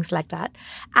 baptisms, things like that.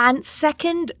 And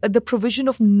second, the provision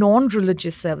of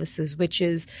non-religious services, which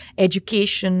is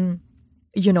education,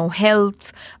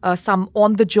 health, some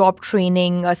on-the-job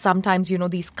training, sometimes,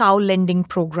 these cow lending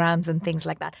programs and things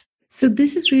like that. So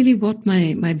this is really what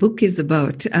my book is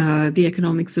about, the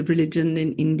economics of religion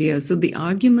in India. So the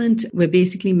argument we're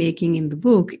basically making in the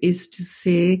book is to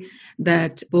say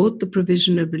that both the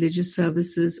provision of religious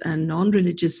services and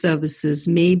non-religious services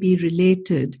may be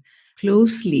related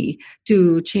closely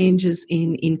to changes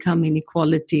in income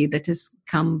inequality that has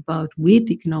come about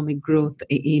with economic growth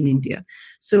in India.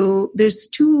 So there's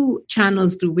two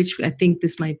channels through which I think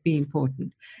this might be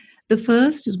important. The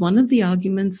first is one of the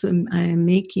arguments I am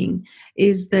making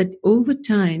is that over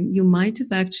time, you might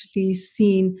have actually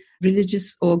seen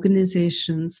religious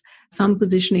organizations, some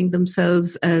positioning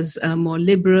themselves as more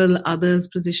liberal, others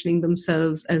positioning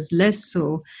themselves as less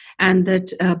so, and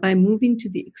that by moving to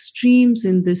the extremes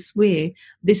in this way,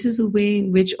 this is a way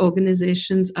in which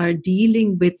organizations are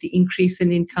dealing with the increase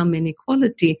in income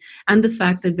inequality and the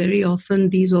fact that very often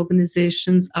these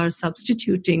organizations are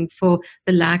substituting for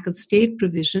the lack of state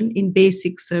provision in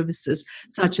basic services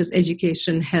such as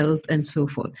education, health, and so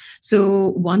forth. So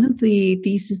one of the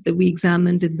theses that we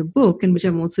examined in the book, and which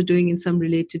I'm also doing in some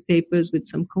related papers with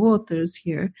some co-authors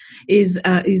here, is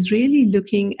really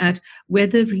looking at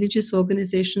whether religious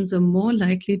organizations are more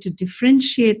likely to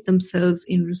differentiate themselves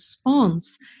in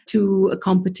response to a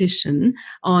competition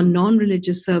on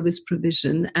non-religious service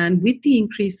provision. And with the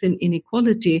increase in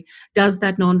inequality, does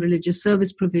that non-religious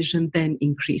service provision then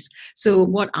increase? So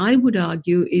what I would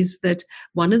argue is that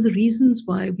one of the reasons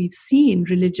why we've seen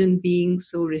religion being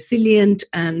so resilient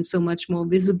and so much more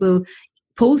visible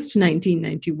post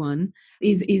 1991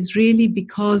 is really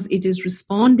because it is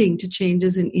responding to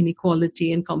changes in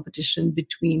inequality and competition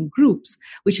between groups,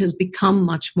 which has become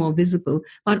much more visible,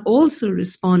 but also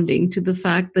responding to the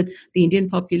fact that the Indian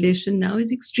population now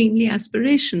is extremely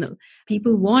aspirational.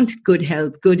 People want good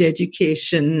health, good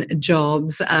education,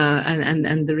 jobs,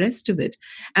 and the rest of it.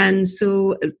 And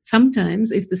so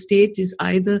sometimes if the state is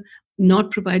either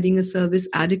not providing a service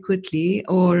adequately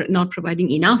or not providing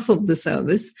enough of the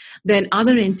service, then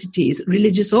other entities,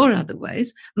 religious or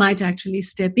otherwise, might actually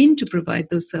step in to provide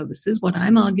those services. What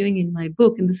I'm arguing in my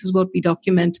book, and this is what we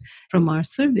document from our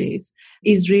surveys,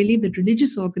 is really that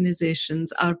religious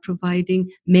organizations are providing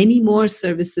many more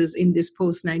services in this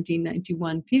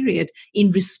post-1991 period in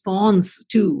response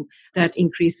to that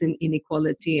increase in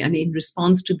inequality and in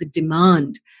response to the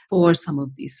demand for some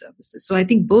of these services. So I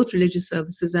think both religious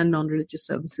services and non-religious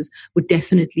services would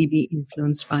definitely be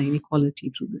influenced by inequality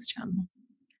through this channel.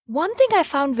 One thing I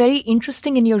found very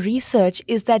interesting in your research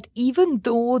is that even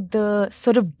though the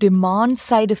sort of demand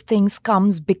side of things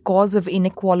comes because of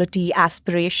inequality,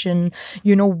 aspiration,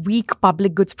 weak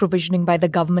public goods provisioning by the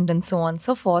government and so on and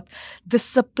so forth, the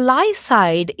supply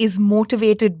side is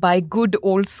motivated by good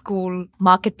old school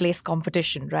marketplace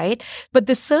competition, right? But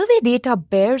the survey data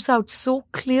bears out so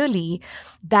clearly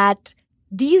that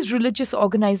these religious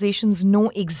organizations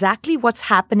know exactly what's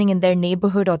happening in their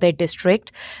neighborhood or their district.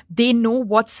 They know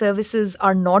what services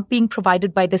are not being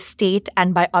provided by the state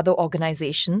and by other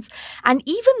organizations. And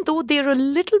even though they're a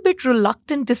little bit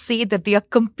reluctant to say that they are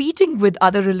competing with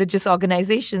other religious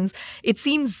organizations, it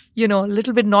seems, a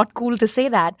little bit not cool to say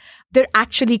that, they're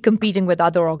actually competing with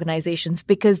other organizations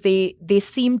because they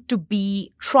seem to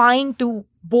be trying to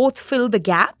both fill the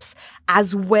gaps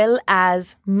as well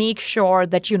as make sure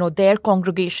that, their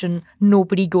congregation,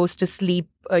 nobody goes to sleep,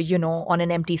 on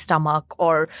an empty stomach,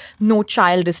 or no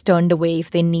child is turned away if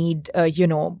they need,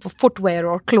 footwear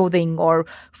or clothing or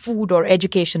food or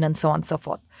education and so on and so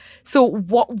forth. So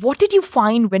what did you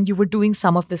find when you were doing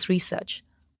some of this research?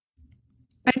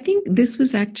 I think this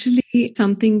was actually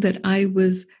something that I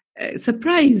was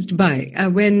surprised by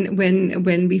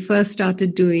when we first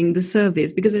started doing the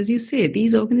surveys, because as you say,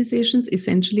 these organizations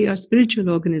essentially are spiritual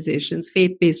organizations,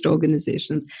 faith-based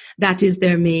organizations. That is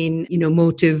their main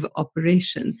motive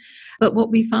operation. But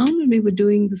what we found when we were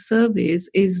doing the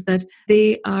surveys is that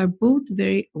they are both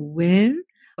very aware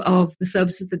of the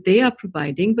services that they are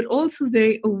providing, but also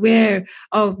very aware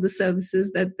of the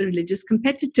services that the religious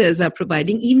competitors are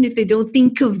providing, even if they don't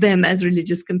think of them as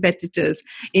religious competitors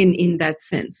in that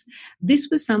sense. This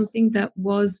was something that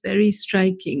was very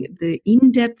striking, the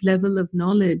in-depth level of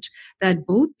knowledge that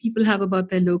both people have about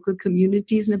their local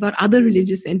communities and about other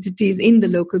religious entities in the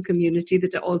local community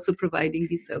that are also providing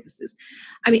these services.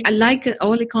 I mean, like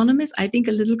all economists, I think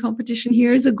a little competition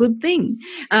here is a good thing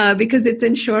because it's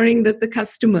ensuring that the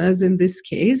customers in this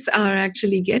case are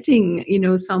actually getting,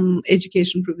 some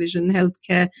education provision,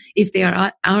 healthcare, if they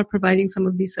are providing some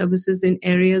of these services in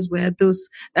areas where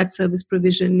that service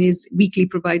provision is weakly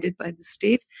provided by the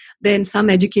state, then some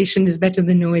education is better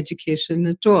than no education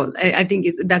at all. I think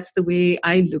that's the way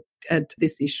I look at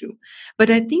this issue.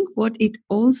 But I think what it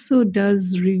also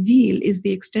does reveal is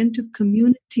the extent of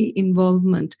community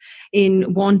involvement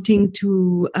in wanting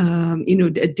to,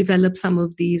 develop some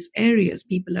of these areas.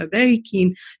 People are very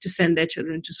keen to send their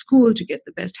children to school, to get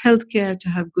the best healthcare, to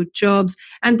have good jobs,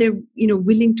 and they're,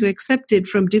 willing to accept it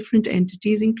from different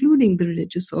entities, including the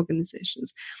religious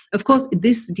organizations. Of course,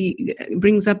 this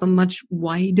brings up a much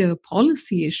wider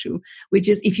policy issue, which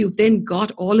is if you've then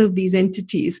got all of these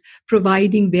entities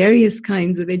providing their various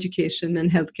kinds of education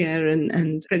and healthcare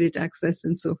and credit access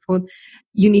and so forth,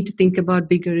 you need to think about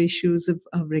bigger issues of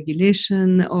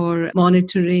regulation or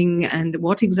monitoring and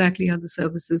what exactly are the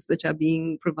services that are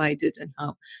being provided and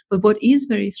how. But what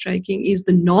is very striking is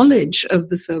the knowledge of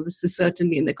the services,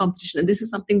 certainly in the competition. And this is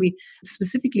something we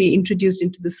specifically introduced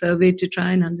into the survey to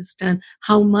try and understand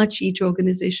how much each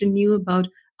organization knew about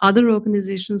other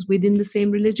organizations within the same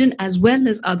religion, as well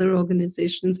as other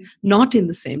organizations not in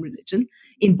the same religion.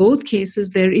 In both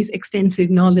cases, there is extensive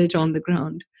knowledge on the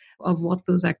ground of what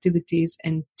those activities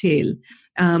entail.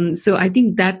 So I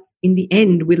think that in the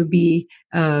end will be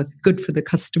good for the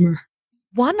customer.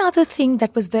 One other thing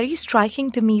that was very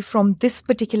striking to me from this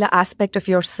particular aspect of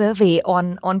your survey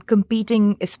on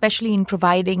competing, especially in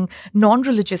providing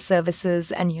non-religious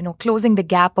services and, closing the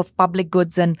gap of public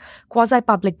goods and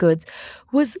quasi-public goods,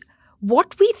 was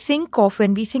what we think of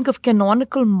when we think of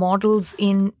canonical models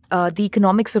in the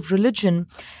economics of religion.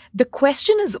 The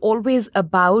question is always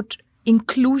about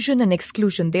inclusion and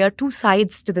exclusion. They are two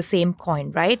sides to the same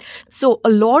coin, right? So a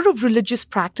lot of religious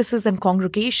practices and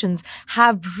congregations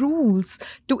have rules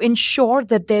to ensure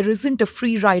that there isn't a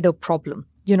free rider problem.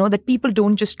 That people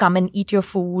don't just come and eat your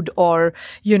food or,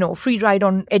 free ride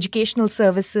on educational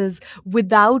services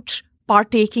without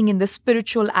partaking in the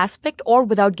spiritual aspect or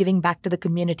without giving back to the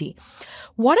community.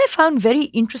 What I found very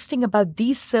interesting about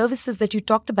these services that you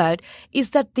talked about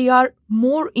is that they are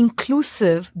more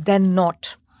inclusive than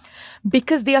not,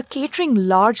 because they are catering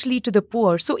largely to the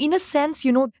poor. So in a sense,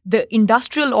 the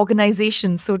industrial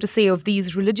organizations, so to say, of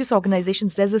these religious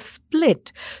organizations, there's a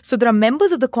split. So there are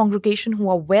members of the congregation who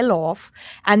are well off,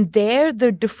 and there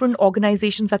the different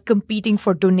organizations are competing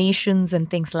for donations and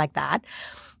things like that.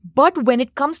 But when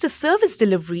it comes to service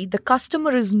delivery, the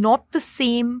customer is not the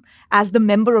same as the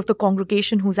member of the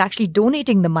congregation who's actually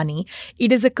donating the money.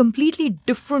 It is a completely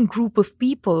different group of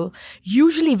people,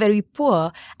 usually very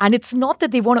poor. And it's not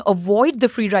that they want to avoid the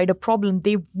free rider problem.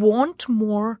 They want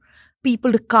more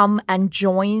people to come and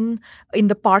join in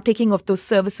the partaking of those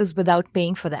services without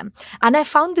paying for them. And I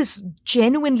found this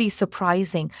genuinely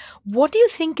surprising. What do you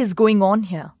think is going on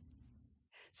here?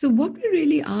 So what we're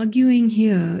really arguing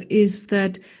here is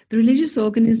that the religious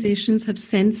organizations have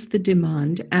sensed the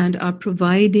demand and are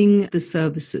providing the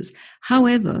services.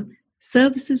 However,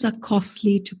 services are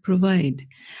costly to provide.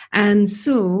 And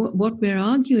so what we're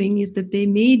arguing is that they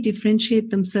may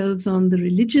differentiate themselves on the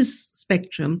religious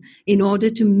spectrum in order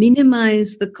to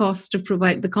minimize the cost of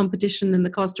the competition and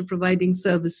the cost of providing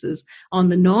services on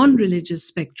the non-religious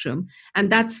spectrum.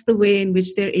 And that's the way in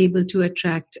which they're able to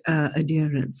attract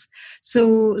adherence.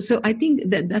 So I think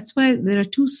that's why there are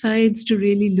two sides to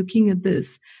really looking at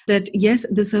this. That yes,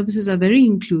 the services are very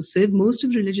inclusive. Most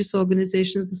of religious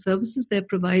organizations, the services they're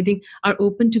providing are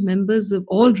open to members of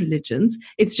all religions.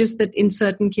 It's just that in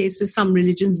certain cases, some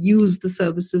religions use the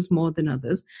services more than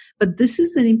others. But this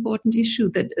is an important issue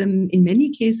that in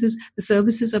many cases, the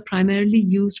services are primarily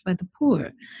used by the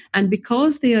poor. And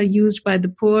because they are used by the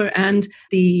poor and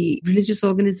the religious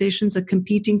organizations are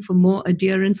competing for more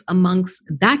adherence amongst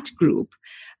that group,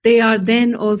 they are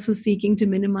then also seeking to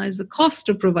minimize the cost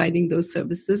of providing those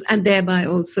services and thereby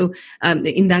also,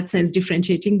 in that sense,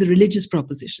 differentiating the religious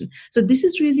proposition. So this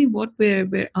is really what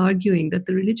we're arguing, that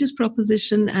the religious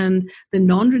proposition and the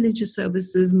non-religious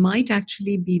services might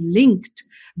actually be linked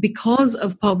because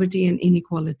of poverty and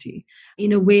inequality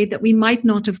in a way that we might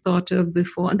not have thought of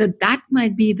before, and that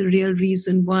might be the real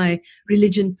reason why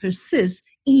religion persists,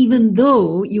 even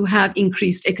though you have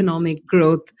increased economic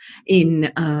growth in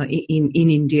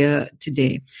India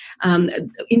today.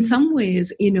 In some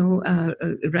ways,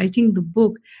 writing the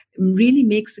book really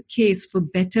makes a case for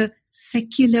better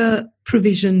secular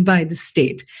provision by the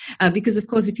state. Because, of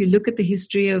course, if you look at the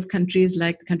history of countries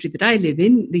like the country that I live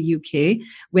in, the UK,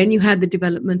 when you had the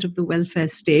development of the welfare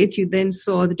state, you then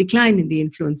saw the decline in the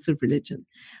influence of religion.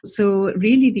 So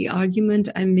really the argument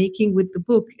I'm making with the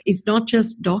book is not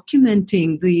just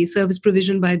documenting the service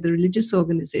provision by the religious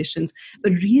organizations,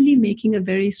 but really making a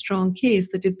very strong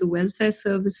case that if the welfare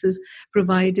services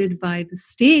provided by the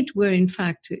state were in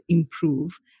fact to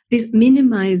improve, this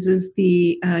minimizes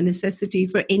the necessity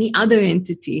for any other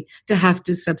entity to have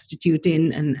to substitute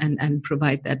in and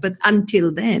provide that. But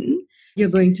until then, you're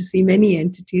going to see many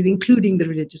entities, including the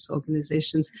religious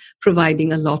organizations,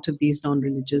 providing a lot of these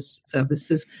non-religious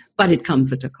services, but it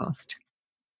comes at a cost.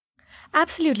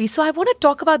 Absolutely. So I want to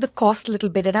talk about the cost a little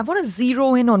bit, and I want to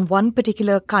zero in on one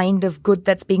particular kind of good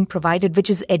that's being provided, which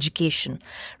is education,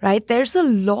 right? There's a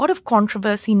lot of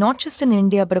controversy, not just in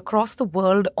India, but across the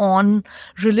world on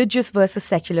religious versus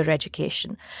secular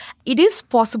education. It is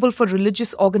possible for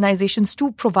religious organizations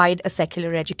to provide a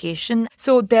secular education.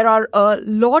 So there are a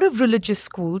lot of religious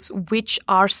schools which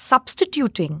are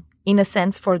substituting, in a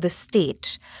sense, for the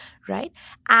state, right?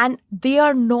 And they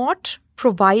are not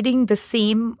providing the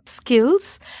same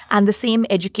skills and the same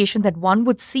education that one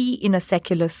would see in a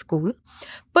secular school.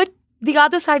 But the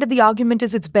other side of the argument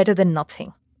is it's better than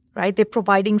nothing, right? They're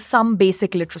providing some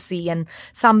basic literacy and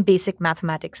some basic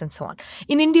mathematics and so on.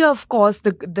 In India, of course,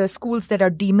 the schools that are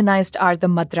demonized are the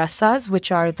madrasas,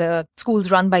 which are the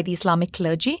schools run by the Islamic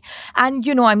clergy. And,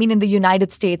 in the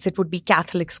United States, it would be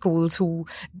Catholic schools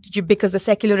because the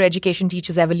secular education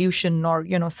teaches evolution or,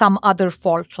 some other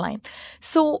fault line.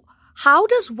 So how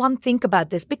does one think about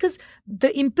this? Because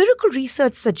the empirical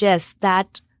research suggests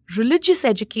that religious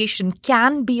education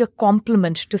can be a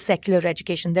complement to secular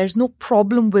education. There's no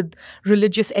problem with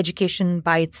religious education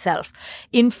by itself.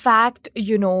 In fact,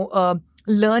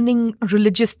 learning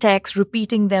religious texts,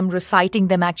 repeating them, reciting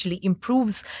them actually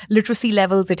improves literacy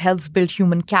levels. It helps build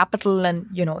human capital and,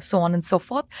 so on and so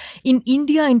forth. In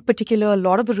India, in particular, a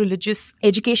lot of the religious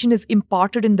education is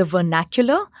imparted in the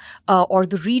vernacular or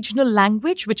the regional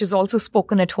language, which is also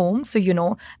spoken at home. So,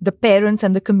 the parents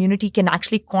and the community can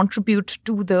actually contribute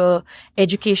to the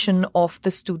education of the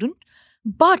student.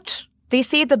 But they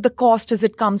say that the cost is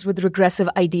it comes with regressive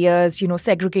ideas,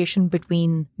 segregation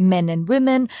between men and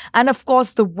women. And of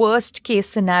course, the worst case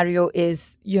scenario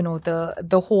is,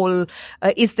 the whole,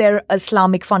 is there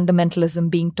Islamic fundamentalism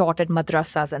being taught at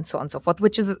madrasas and so on and so forth,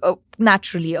 which is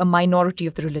naturally a minority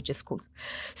of the religious schools.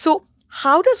 So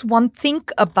how does one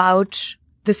think about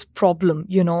this problem,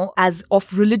 as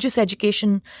of religious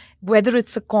education, whether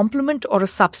it's a complement or a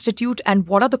substitute, and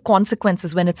what are the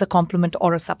consequences when it's a complement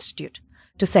or a substitute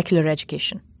to secular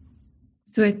education?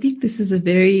 So I think this is a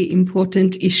very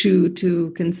important issue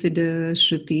to consider,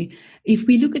 Shruti. If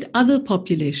we look at other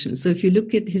populations, so if you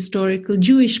look at historical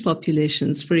Jewish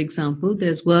populations, for example,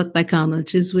 there's work by Carmel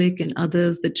Chiswick and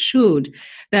others that showed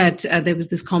that there was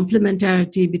this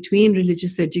complementarity between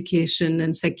religious education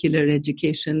and secular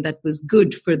education that was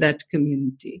good for that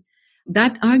community.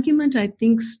 That argument, I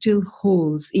think, still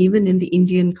holds even in the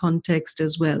Indian context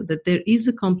as well, that there is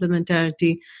a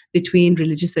complementarity between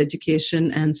religious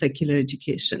education and secular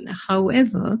education.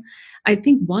 However, I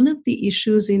think one of the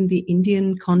issues in the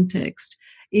Indian context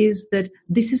is that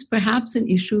this is perhaps an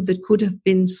issue that could have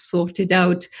been sorted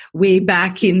out way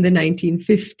back in the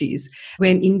 1950s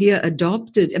when India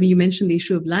adopted, you mentioned the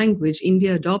issue of language,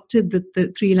 India adopted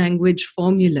the three-language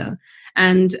formula,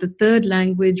 and the third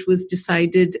language was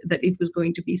decided that it was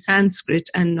going to be Sanskrit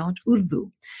and not Urdu.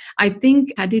 I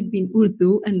think had it been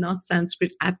Urdu and not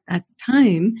Sanskrit at that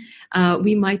time,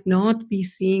 we might not be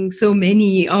seeing so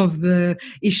many of the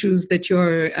issues that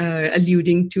you're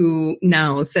alluding to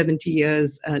now, 70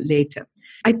 years later.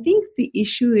 I think the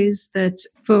issue is that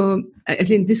I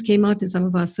think this came out in some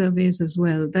of our surveys as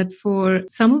well, that for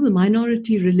some of the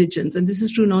minority religions, and this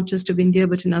is true not just of India,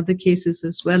 but in other cases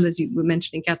as well, as you were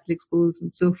mentioning Catholic schools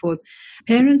and so forth,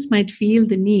 parents might feel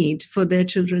the need for their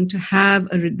children to have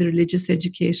the religious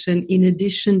education in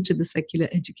addition to the secular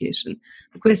education.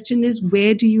 The question is,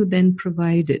 where do you then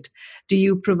provide it? Do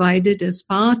you provide it as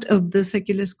part of the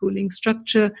secular schooling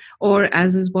structure, or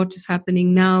as is what is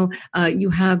happening now, you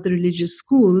have the religious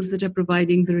schools that are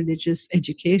providing the religious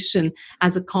education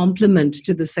as a complement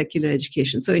to the secular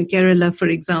education. So in Kerala, for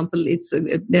example,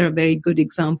 there are very good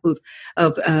examples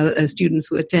of students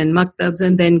who attend maktabs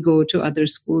and then go to other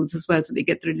schools as well. So they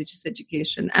get the religious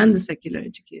education and the secular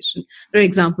education. There are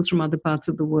examples from other parts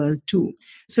of the world too.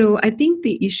 So I think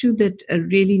the issue that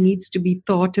really needs to be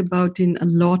thought about in a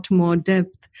lot more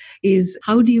depth is,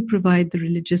 how do you provide the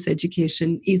religious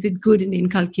education? Is it good in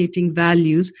inculcating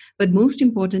values? But most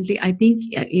importantly, I think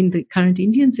in the current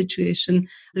Indian situation,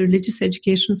 the religious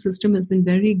education system has been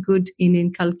very good in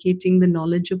inculcating the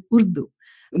knowledge of Urdu,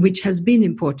 which has been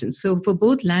important. So for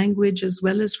both language as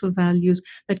well as for values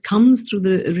that comes through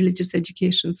the religious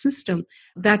education system,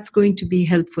 that's going to be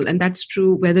helpful. And that's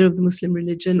true whether of the Muslim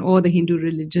religion or the Hindu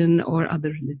religion or other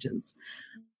religions.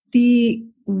 The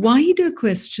wider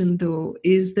question, though,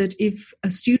 is that if a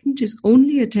student is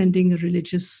only attending a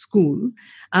religious school,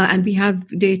 and we have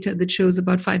data that shows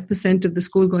about 5% of the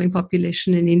school-going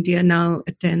population in India now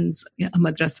attends a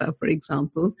madrasa, for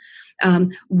example,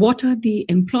 what are the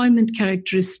employment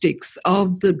characteristics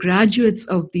of the graduates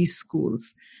of these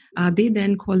schools? Are they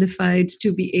then qualified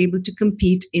to be able to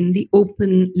compete in the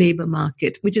open labor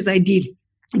market, which is ideal?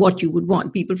 what you would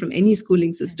want. People from any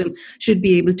schooling system should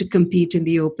be able to compete in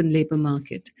the open labor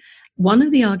market. One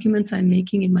of the arguments I'm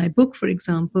making in my book, for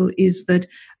example, is that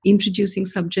introducing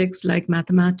subjects like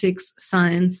mathematics,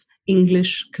 science,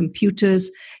 English,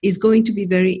 computers is going to be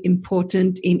very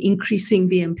important in increasing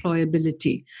the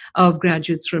employability of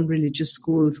graduates from religious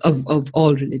schools of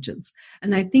all religions.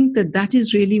 And I think that that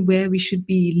is really where we should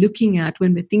be looking at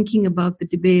when we're thinking about the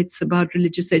debates about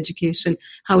religious education,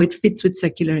 how it fits with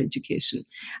secular education.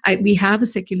 We have a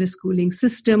secular schooling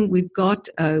system. We've got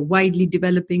a widely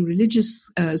developing religious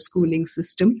schooling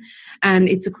system. And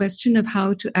it's a question of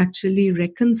how to actually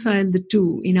reconcile the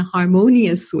two in a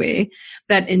harmonious way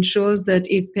that ensures that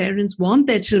if parents want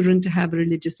their children to have a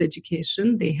religious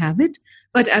education, they have it.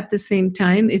 But at the same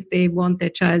time, if they want their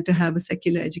child to have a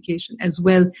secular education as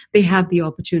well, they have the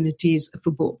opportunities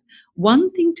for both.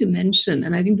 One thing to mention,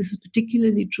 and I think this is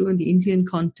particularly true in the Indian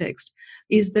context,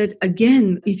 is that,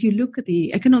 again, if you look at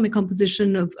the economic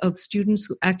composition of students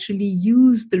who actually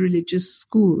use the religious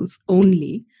schools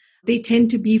only, they tend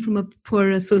to be from a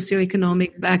poorer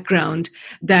socioeconomic background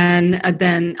than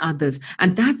others.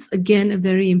 And that's, again, a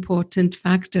very important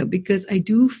factor, because I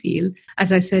do feel,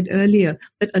 as I said earlier,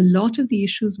 that a lot of the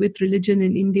issues with religion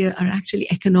in India are actually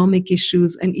economic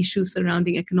issues and issues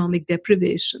surrounding economic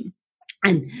deprivation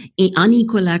and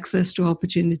unequal access to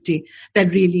opportunity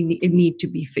that really need to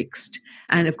be fixed.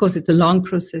 And of course, it's a long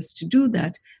process to do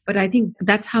that. But I think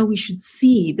that's how we should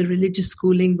see the religious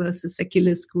schooling versus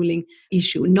secular schooling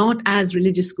issue, not as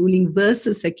religious schooling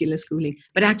versus secular schooling,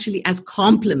 but actually as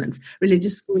complements,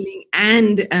 religious schooling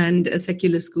and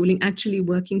secular schooling actually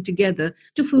working together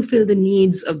to fulfill the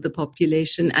needs of the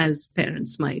population as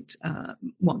parents might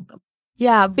want them.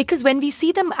 Yeah, because when we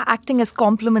see them acting as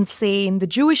complements, say, in the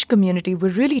Jewish community, we're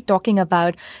really talking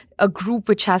about a group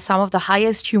which has some of the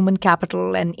highest human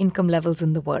capital and income levels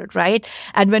in the world, right?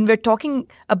 And when we're talking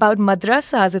about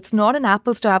madrasas, it's not an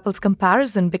apples to apples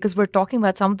comparison, because we're talking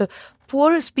about some of the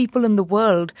poorest people in the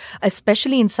world,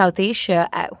 especially in South Asia,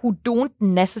 who don't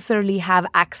necessarily have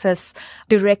access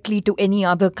directly to any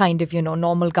other kind of,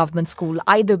 normal government school,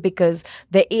 either because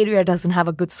their area doesn't have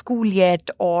a good school yet,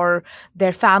 or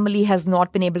their family has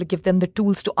not been able to give them the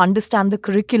tools to understand the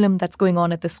curriculum that's going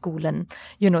on at the school, and,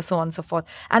 so on and so forth.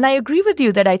 And I agree with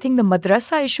you that I think the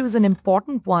madrasa issue is an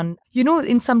important one.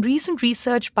 In some recent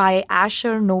research by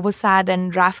Asher, Novosad,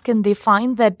 and Rafkin, they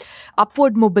find that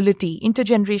upward mobility,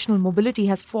 intergenerational mobility,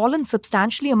 has fallen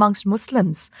substantially amongst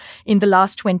Muslims in the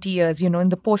last 20 years, in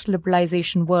the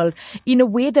post-liberalization world, in a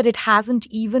way that it hasn't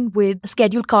even with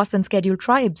scheduled castes and scheduled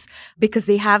tribes, because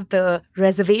they have the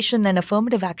reservation and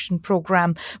affirmative action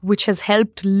program, which has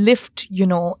helped lift,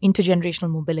 intergenerational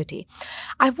mobility.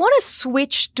 I want to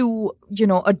switch to,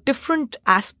 a different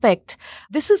aspect.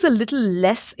 This is a little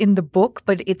less in the book,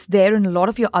 but it's there in a lot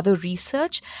of your other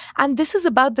research. And this is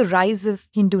about the rise of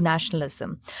Hindu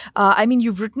nationalism.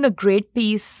 You've written a great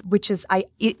piece, which is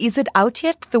it out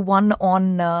yet? The one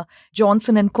on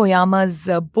Johnson and Koyama's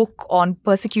book on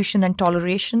persecution and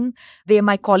toleration. They are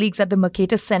my colleagues at the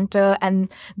Mercator Center,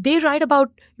 and they write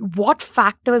about what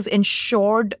factors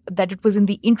ensured that it was in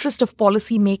the interest of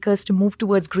policymakers to move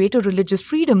towards greater religious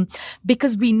freedom,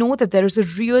 because we know that there is a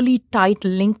really tight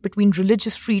link between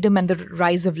religious freedom and the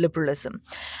rise of liberalism.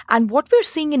 And what we're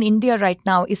seeing in India right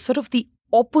now is sort of the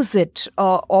opposite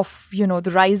of,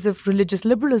 the rise of religious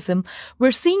liberalism.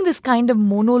 We're seeing this kind of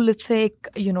monolithic,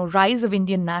 rise of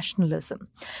Indian nationalism.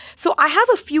 So I have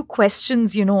a few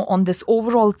questions, on this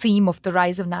overall theme of the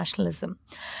rise of nationalism.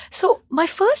 So my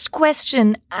first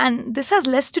question, and this has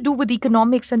less to do with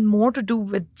economics and more to do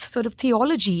with sort of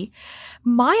theology,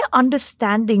 my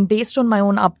understanding based on my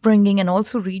own upbringing and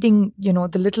also reading,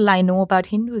 the little I know about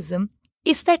Hinduism,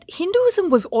 is that Hinduism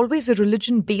was always a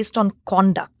religion based on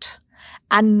conduct,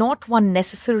 and not one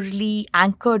necessarily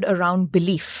anchored around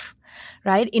belief,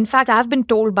 right? In fact, I've been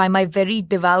told by my very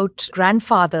devout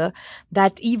grandfather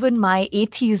that even my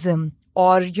atheism,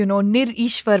 or,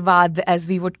 nir-ishvarvad, as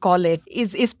we would call it,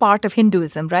 is part of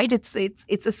Hinduism, right?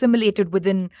 It's assimilated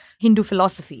within Hindu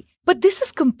philosophy. But this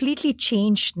has completely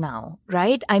changed now,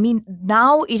 right?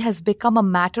 Now it has become a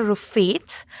matter of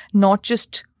faith, not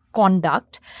just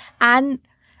conduct. And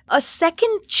a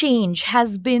second change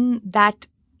has been that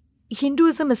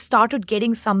Hinduism has started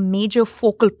getting some major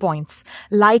focal points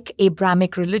like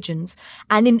Abrahamic religions.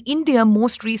 And in India,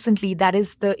 most recently, that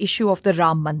is the issue of the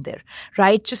Ram Mandir,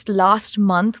 right? Just last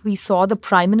month, we saw the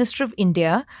Prime Minister of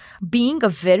India being a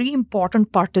very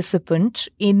important participant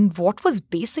in what was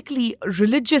basically a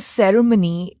religious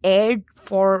ceremony aired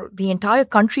for the entire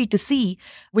country to see,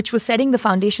 which was setting the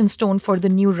foundation stone for the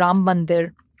new Ram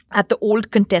Mandir at the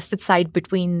old contested site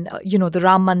between, the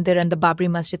Ram Mandir and the Babri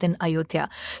Masjid in Ayodhya.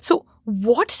 So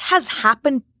what has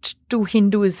happened to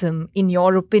Hinduism, in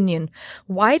your opinion?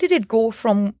 Why did it go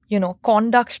from,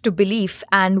 conduct to belief,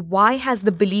 and why has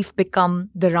the belief become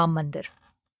the Ram Mandir?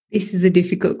 This is a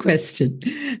difficult question.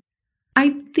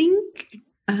 I think,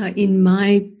 in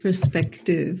my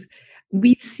perspective,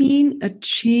 we've seen a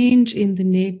change in the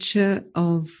nature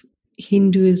of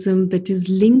Hinduism that is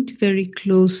linked very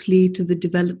closely to the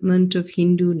development of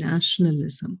Hindu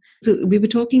nationalism. So we were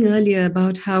talking earlier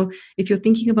about how if you're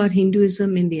thinking about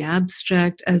Hinduism in the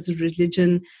abstract as a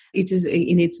religion, it is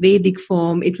in its Vedic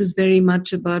form, it was very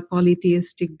much about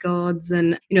polytheistic gods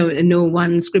and, no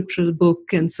one scriptural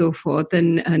book and so forth,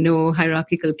 and no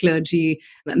hierarchical clergy,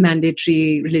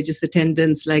 mandatory religious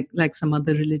attendance like some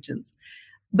other religions.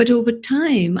 But over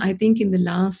time, I think in the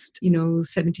last,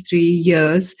 73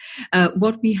 years,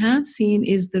 what we have seen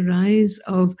is the rise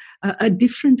of a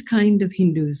different kind of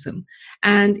Hinduism.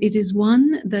 And it is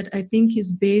one that I think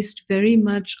is based very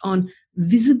much on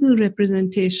visible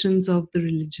representations of the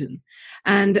religion.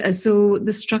 And so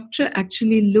the structure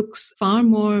actually looks far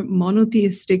more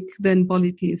monotheistic than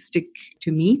polytheistic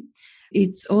to me.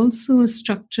 It's also a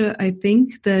structure, I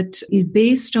think, that is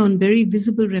based on very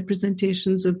visible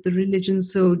representations of the religion.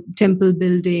 So temple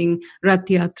building, Rath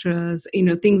Yatras,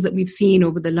 things that we've seen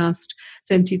over the last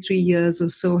 73 years or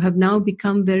so have now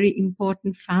become very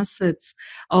important facets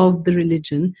of the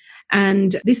religion.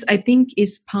 And this, I think,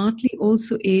 is partly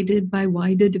also aided by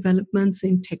wider developments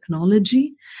in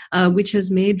technology, which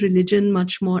has made religion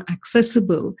much more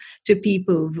accessible to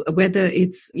people, whether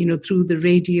it's, through the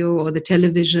radio or the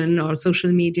television or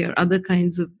social media or other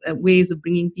kinds of ways of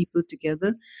bringing people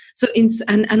together. So,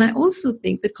 and I also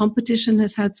think that competition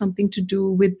has had something to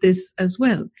do with this as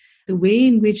well. The way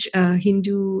in which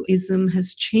Hinduism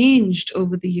has changed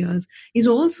over the years is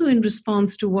also in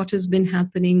response to what has been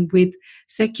happening with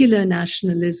secular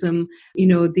nationalism,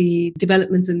 the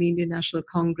developments in the Indian National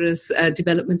Congress,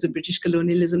 developments of British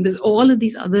colonialism. There's all of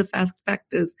these other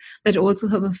factors that also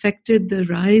have affected the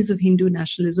rise of Hindu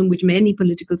nationalism, which many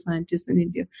political scientists in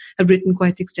India have written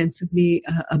quite extensively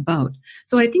about.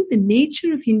 So I think the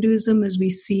nature of Hinduism as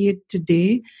we see it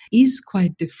today is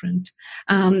quite different.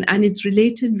 And it's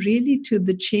related really to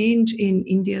the change in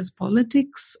India's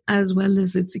politics as well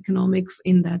as its economics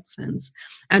in that sense.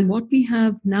 And what we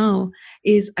have now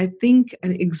is, I think,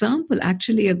 an example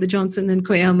actually of the Johnson and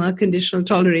Koyama conditional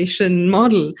toleration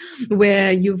model,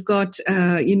 where you've got,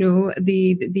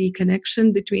 the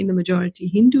connection between the majority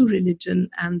Hindu religion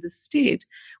and the state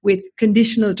with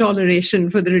conditional toleration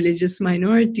for the religious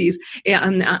minorities. Yeah,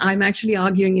 and I'm actually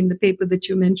arguing in the paper that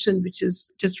you mentioned, which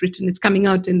is just written, it's coming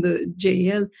out in the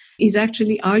JEL, is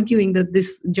actually arguing that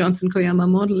this Johnson-Koyama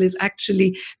model is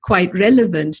actually quite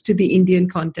relevant to the Indian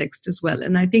context as well.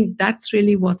 And I think that's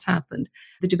really what's happened.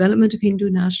 The development of Hindu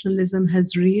nationalism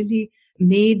has really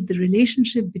made the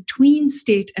relationship between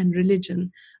state and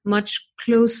religion much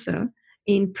closer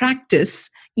in practice,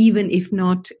 even if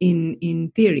not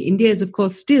in theory. India is, of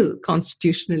course, still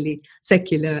constitutionally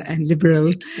secular and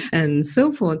liberal and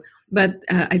so forth. But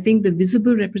I think the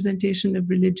visible representation of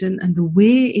religion and the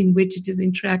way in which it is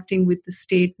interacting with the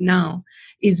state now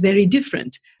is very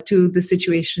different to the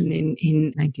situation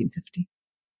in 1950.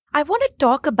 I want to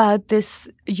talk about this,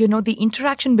 the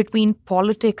interaction between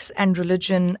politics and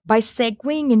religion by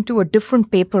segueing into a different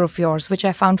paper of yours, which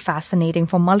I found fascinating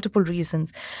for multiple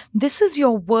reasons. This is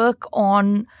your work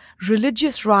on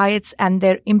religious riots and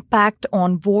their impact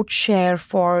on vote share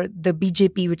for the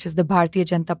BJP, which is the Bharatiya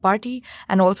Janata Party,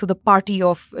 and also the party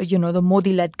of, the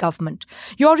Modi-led government.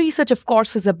 Your research, of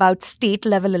course, is about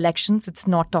state-level elections. It's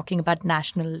not talking about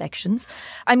national elections.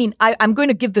 I mean, I'm going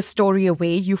to give the story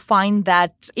away. You find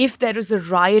that if there is a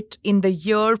riot in the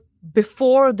year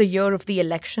before the year of the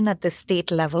election at the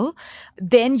state level,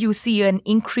 then you see an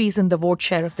increase in the vote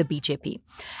share of the BJP.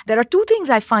 There are two things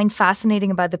I find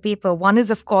fascinating about the paper. One is,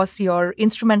 of course, your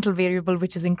instrumental variable,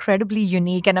 which is incredibly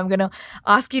unique, and I'm going to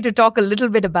ask you to talk a little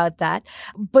bit about that.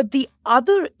 But the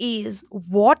other is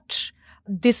what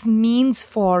this means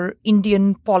for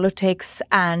Indian politics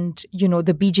and,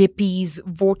 the BJP's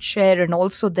vote share and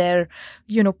also their,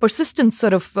 persistence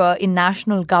sort of in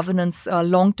national governance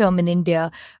long-term in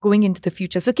India going into the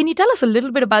future. So can you tell us a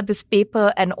little bit about this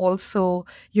paper and also,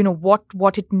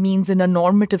 what it means in a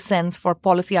normative sense for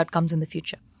policy outcomes in the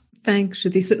future? Thanks,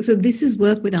 Shruti. So this is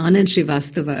work with Anand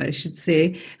Srivastava, I should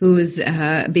say, who is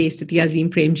based at the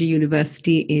Azim Premji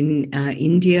University in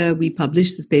India. We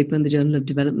published this paper in the Journal of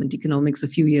Development Economics a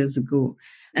few years ago.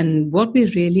 And what we're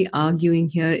really arguing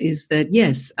here is that,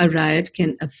 yes, a riot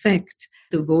can affect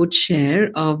the vote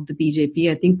share of the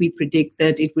BJP. I think we predict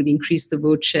that it would increase the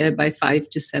vote share by 5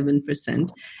 to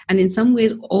 7%. And in some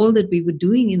ways, all that we were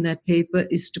doing in that paper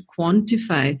is to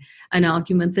quantify an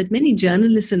argument that many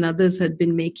journalists and others had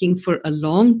been making for a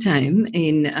long time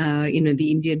in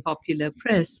the Indian popular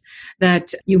press,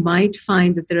 that you might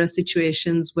find that there are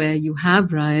situations where you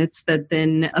have riots that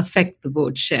then affect the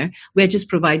vote share. We're just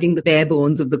providing the bare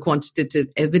bones of the quantitative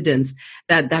evidence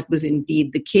that that was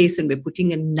indeed the case, and we're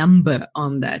putting a number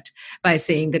on that by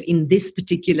saying that in this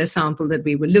particular sample that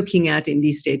we were looking at in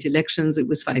these state elections, it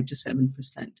was 5 to 7%.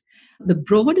 The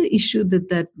broader issue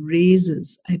that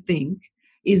raises, I think,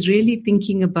 is really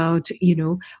thinking about,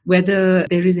 whether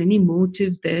there is any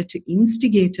motive there to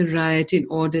instigate a riot in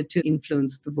order to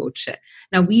influence the vote share.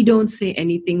 Now, we don't say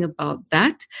anything about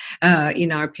that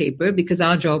in our paper, because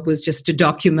our job was just to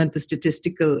document the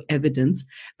statistical evidence.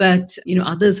 But,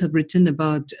 others have written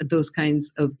about those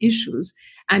kinds of issues.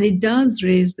 And it does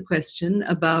raise the question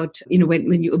about,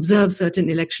 when you observe certain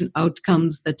election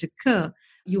outcomes that occur,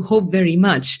 you hope very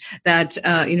much that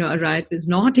a riot was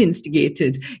not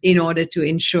instigated in order to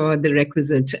ensure the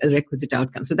requisite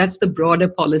outcome. So that's the broader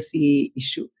policy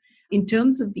issue. In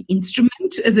terms of the instrument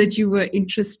that you were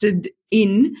interested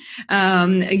in,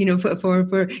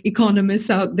 for economists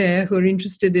out there who are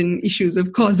interested in issues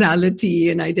of causality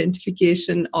and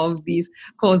identification of these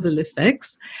causal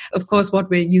effects, of course, what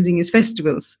we're using is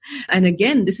festivals. And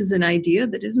again, this is an idea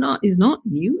that is not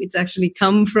new. It's actually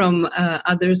come from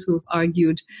others who've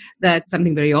argued that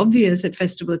something very obvious at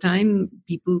festival time,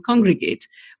 people congregate.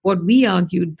 What we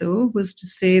argued, though, was to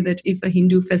say that if a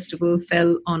Hindu festival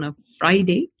fell on a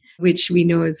Friday, which we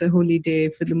know is a holy day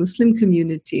for the Muslim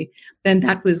community, then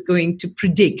that was going to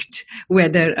predict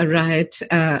whether a riot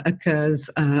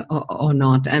occurs or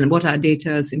not. And what our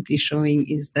data is simply showing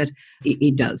is that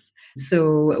it does.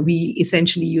 So we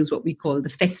essentially use what we call the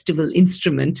festival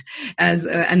instrument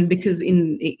and because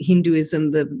in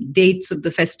Hinduism, the dates of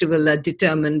the festival are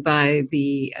determined by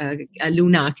the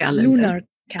lunar calendar.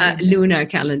 Lunar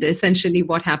calendar. Essentially,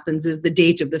 what happens is the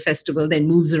date of the festival then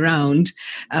moves around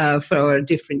for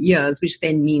different years, which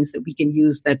then means that we can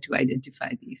use that to identify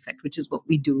the effect, which is what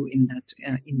we do in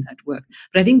that work.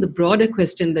 But I think the broader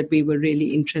question that we were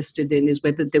really interested in is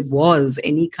whether there was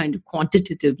any kind of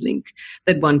quantitative link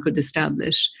that one could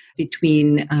establish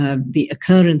between the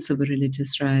occurrence of a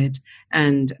religious riot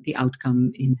and the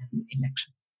outcome in an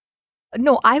election.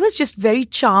 No, I was just very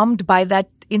charmed by that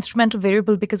instrumental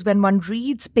variable, because when one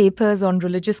reads papers on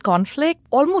religious conflict,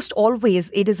 almost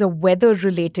always it is a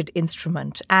weather-related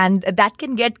instrument, and that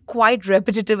can get quite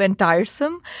repetitive and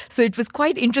tiresome. So it was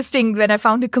quite interesting when I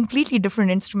found a completely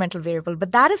different instrumental variable.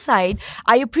 But that aside,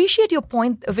 I appreciate your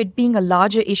point of it being a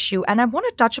larger issue, and I want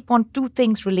to touch upon two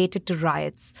things related to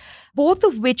riots, both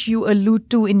of which you allude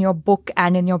to in your book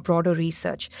and in your broader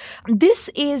research. This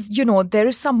is, there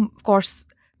is some, of course,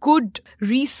 good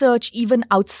research even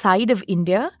outside of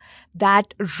India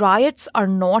that riots are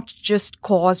not just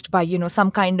caused by,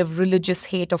 some kind of religious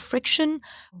hate or friction,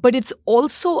 but it's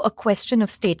also a question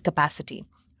of state capacity,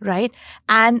 right?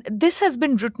 And this has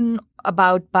been written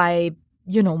about by,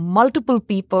 multiple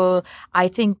people. I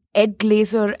think Ed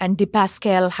Glazer and De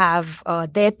Pascal have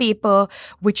their paper,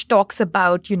 which talks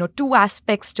about, two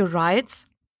aspects to riots.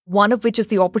 One of which is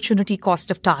the opportunity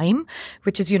cost of time,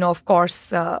 which is, of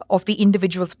course, of the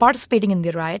individuals participating in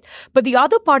the riot. But the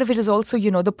other part of it is also,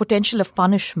 the potential of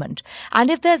punishment. And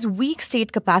if there's weak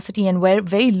state capacity and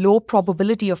very low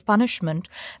probability of punishment,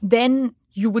 then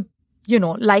you would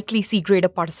likely see greater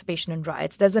participation in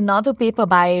riots. There's another paper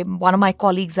by one of my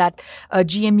colleagues at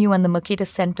GMU and the Mercatus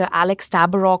Center, Alex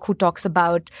Tabarrok, who talks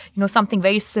about, something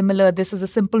very similar. This is a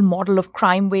simple model of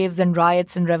crime waves and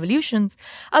riots and revolutions.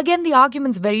 Again, the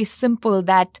argument's very simple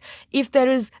that if there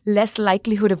is less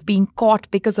likelihood of being caught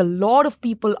because a lot of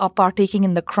people are partaking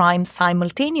in the crime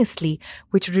simultaneously,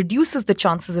 which reduces the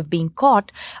chances of being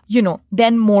caught,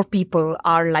 then more people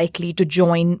are likely to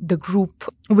join the group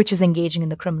which is engaging in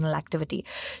the criminal activity.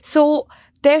 So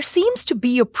there seems to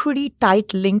be a pretty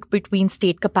tight link between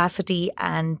state capacity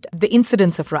and the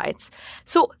incidence of riots.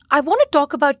 So I want to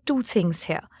talk about two things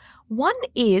here. One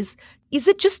is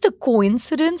it just a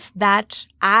coincidence that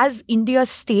as India's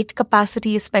state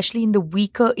capacity, especially in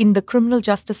the criminal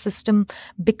justice system,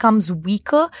 becomes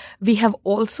weaker, we have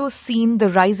also seen the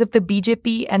rise of the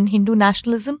BJP and Hindu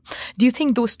nationalism? Do you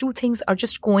think those two things are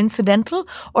just coincidental,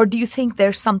 or do you think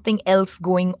there's something else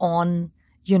going on,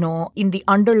 in the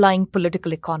underlying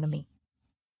political economy?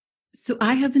 So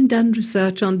I haven't done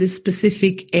research on this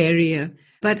specific area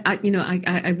But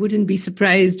I wouldn't be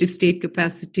surprised if state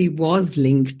capacity was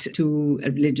linked to a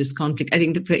religious conflict. I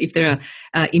think that if there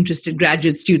are interested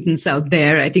graduate students out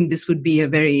there, I think this would be a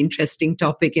very interesting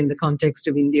topic in the context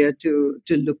of India to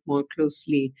look more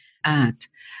closely at.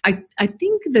 I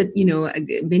think that,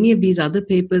 many of these other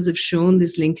papers have shown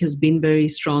this link has been very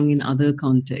strong in other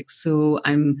contexts. So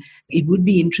it would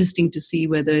be interesting to see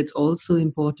whether it's also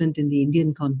important in the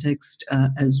Indian context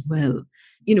as well.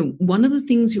 One of the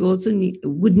things you also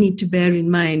would need to bear in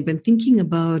mind when thinking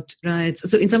about riots.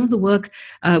 So in some of the work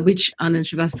which Anand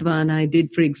Srivastava and I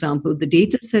did, for example, the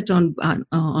data set on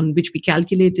which we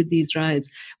calculated these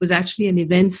riots was actually an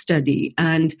event study,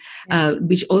 and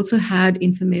which also had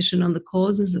information on the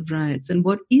causes of riots. And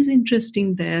what is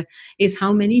interesting there is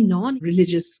how many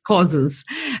non-religious causes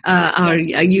are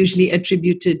usually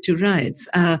attributed to riots.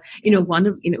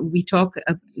 We talk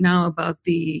now about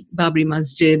the Babri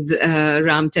Masjid,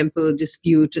 Ram Temple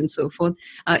dispute and so forth.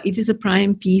 It is a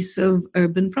prime piece of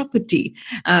urban property,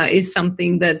 is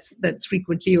something that's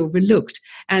frequently overlooked.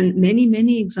 And many,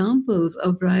 many examples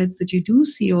of riots that you do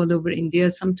see all over India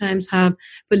sometimes have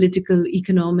political,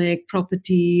 economic,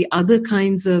 property, other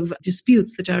kinds of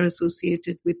disputes that are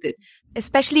associated with it.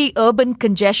 Especially urban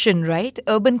congestion, right?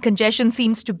 Urban congestion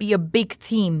seems to be a big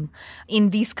theme in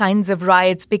these kinds of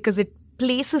riots because it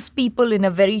places people in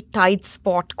a very tight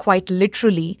spot, quite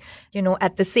literally,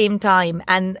 at the same time.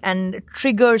 And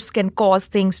triggers can cause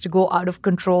things to go out of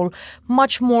control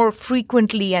much more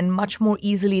frequently and much more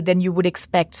easily than you would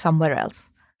expect somewhere else.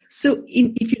 So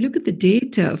if you look at the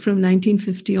data from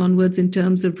 1950 onwards in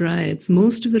terms of riots,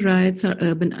 most of the riots are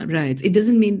urban riots. It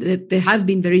doesn't mean that there have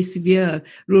been very severe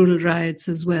rural riots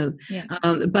as well. Yeah.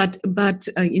 But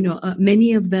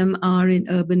many of them are in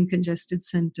urban congested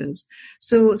centers.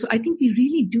 So I think we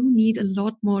really do need a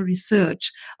lot more research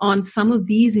on some of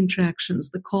these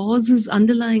interactions, the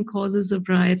underlying causes of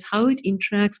riots, how it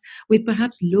interacts with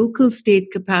perhaps local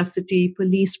state capacity,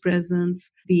 police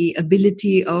presence, the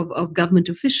ability of government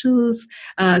officials,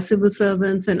 civil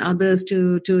servants and others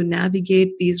to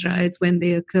navigate these riots when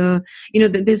they occur.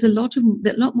 There's a lot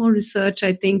more research,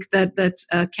 I think, that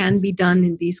can be done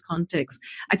in these contexts.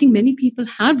 I think many people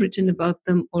have written about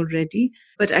them already,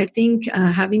 but I think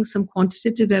having some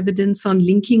quantitative evidence on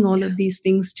linking all of these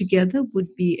things together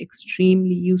would be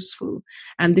extremely useful.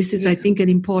 And this is, I think, an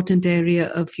important area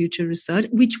of future research,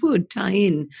 which would tie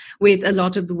in with a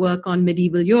lot of the work on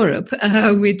medieval Europe,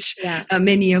 which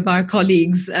many of our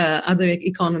colleagues, other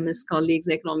economist colleagues,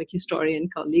 economic historian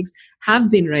colleagues, have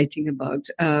been writing about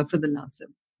for the last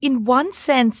several. In one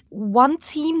sense, one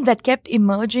theme that kept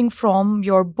emerging from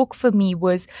your book for me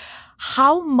was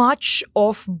how much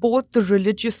of both the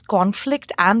religious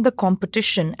conflict and the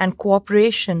competition and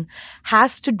cooperation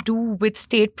has to do with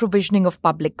state provisioning of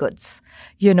public goods.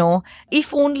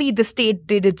 If only the state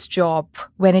did its job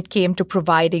when it came to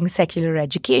providing secular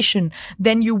education,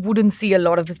 then you wouldn't see a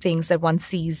lot of the things that one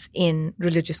sees in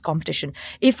religious competition.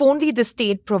 If only the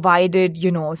state provided,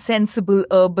 sensible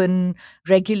urban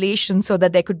regulations so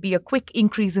that there could be a quick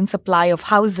increase in supply of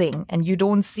housing, and you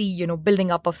don't see,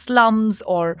 building up of slums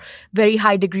or very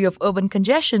high degree of urban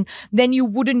congestion, then you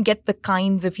wouldn't get the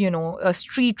kinds of,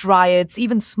 street riots,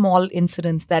 even small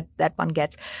incidents that one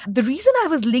gets. The reason I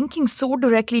was linking so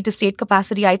directly to state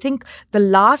capacity, I think the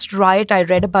last riot I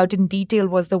read about in detail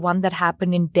was the one that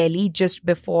happened in Delhi just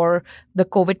before the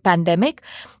COVID pandemic.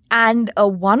 And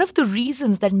one of the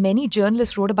reasons that many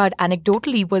journalists wrote about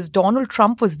anecdotally was Donald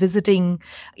Trump was visiting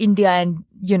India and,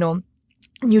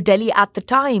 New Delhi at the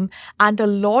time, and a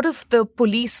lot of the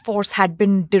police force had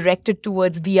been directed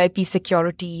towards VIP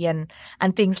security and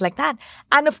things like that.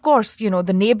 And of course,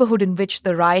 the neighborhood in which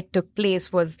the riot took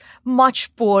place was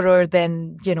much poorer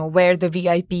than, where the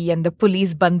VIP and the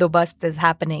police bandobast is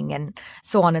happening and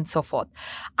so on and so forth.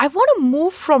 I want to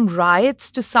move from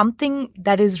riots to something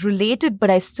that is related,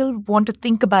 but I still want to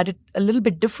think about it a little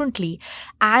bit differently.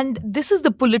 And this is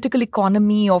the political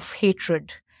economy of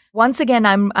hatred. Once again,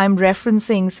 I'm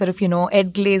referencing sort of,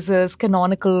 Ed Glazer's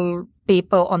canonical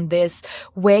paper on this,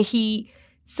 where he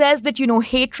says that,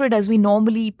 hatred as we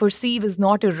normally perceive is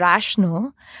not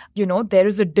irrational. There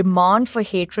is a demand for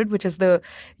hatred, which is the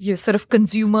sort of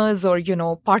consumers or,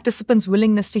 participants'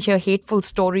 willingness to hear hateful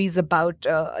stories about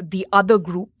the other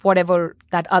group, whatever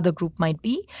that other group might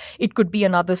be. It could be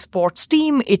another sports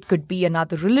team. It could be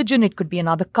another religion. It could be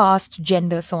another caste,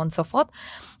 gender, so on and so forth.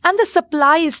 And the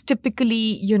supply is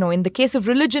typically, in the case of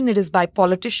religion, it is by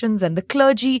politicians and the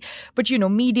clergy, but,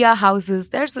 media houses,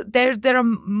 there are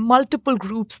multiple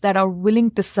groups that are willing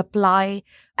to supply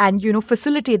and,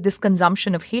 facilitate this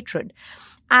consumption of hatred.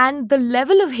 And the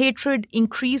level of hatred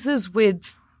increases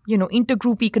with,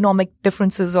 intergroup economic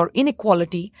differences or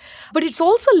inequality, but it's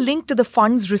also linked to the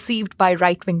funds received by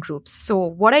right-wing groups. So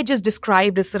what I just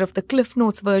described is sort of the Cliff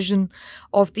Notes version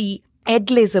of the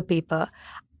Ed Laser paper.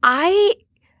 I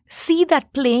see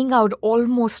that playing out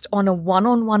almost on a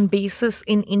one-on-one basis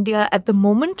in India at the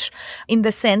moment, in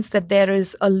the sense that there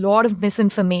is a lot of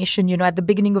misinformation, at the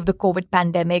beginning of the COVID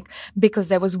pandemic, because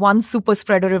there was one super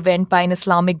spreader event by an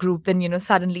Islamic group, then,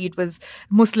 suddenly it was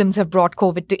Muslims have brought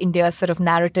COVID to India sort of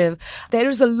narrative. There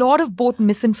is a lot of both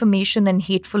misinformation and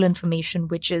hateful information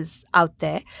which is out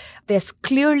there. There's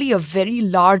clearly a very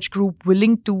large group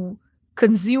willing to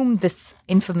consume this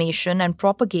information and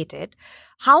propagate it.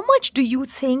 How much do you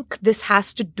think this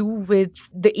has to do with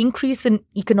the increase in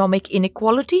economic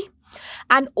inequality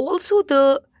and also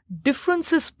the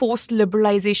differences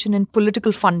post-liberalization in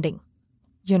political funding?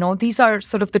 These are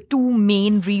sort of the two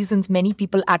main reasons many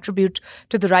people attribute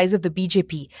to the rise of the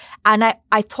BJP. And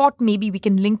I thought maybe we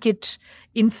can link it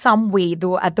in some way,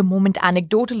 though at the moment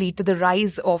anecdotally, to the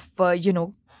rise of,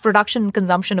 production and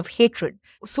consumption of hatred.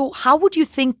 So how would you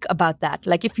think about that?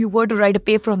 Like, if you were to write a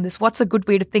paper on this, what's a good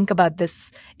way to think about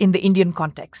this in the Indian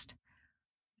context?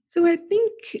 So I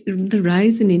think the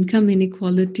rise in income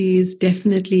inequality is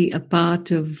definitely a part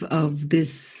of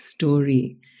this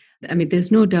story. I mean,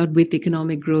 there's no doubt with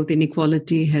economic growth,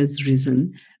 inequality has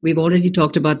risen. We've already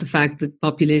talked about the fact that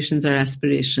populations are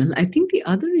aspirational. I think the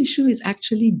other issue is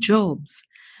actually jobs.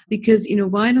 Because,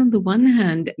 while on the one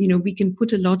hand, we can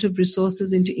put a lot of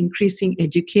resources into increasing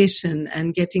education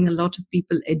and getting a lot of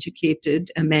people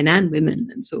educated, men and women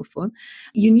and so forth,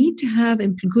 you need to have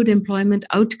good employment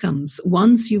outcomes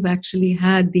once you've actually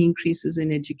had the increases in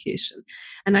education.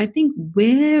 And I think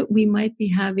where we might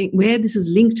be where this is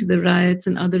linked to the riots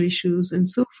and other issues and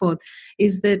so forth,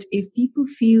 is that if people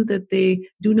feel that they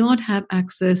do not have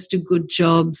access to good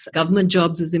jobs, government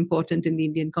jobs is important in the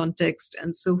Indian context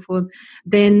and so forth,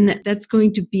 then that's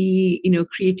going to be,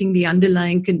 creating the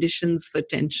underlying conditions for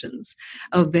tensions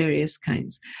of various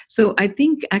kinds. So I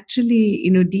think actually,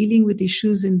 dealing with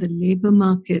issues in the labor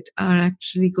market are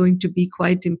actually going to be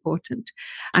quite important.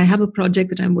 I have a project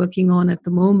that I'm working on at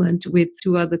the moment with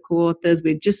two other co-authors.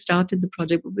 We've just started the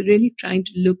project, but we're really trying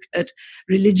to look at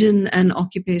religion and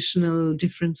occupational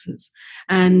differences.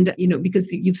 And,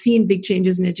 because you've seen big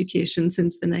changes in education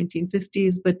since the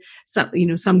 1950s, but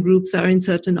some groups are in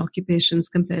certain occupations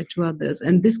compared to others.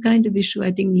 And this kind of issue,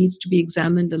 I think, needs to be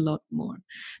examined a lot more.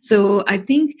 So I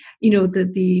think,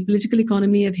 that the political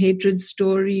economy of hatred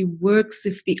story works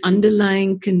if the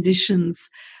underlying conditions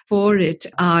for it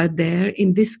are there.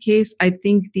 In this case, I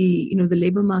think the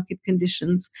labor market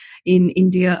conditions in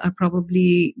India are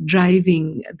probably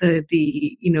driving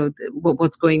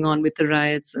what's going on with the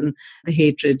riots and the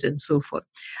hatred and so forth.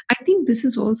 I think this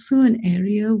is also an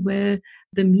area where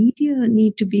the media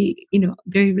need to be,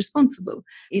 very responsible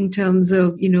in terms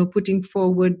of, putting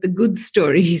forward the good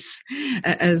stories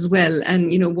as well.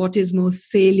 And, what is most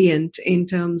salient in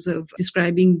terms of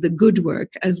describing the good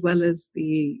work as well as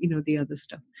the other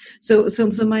stuff. So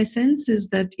my sense is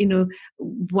that,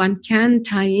 one can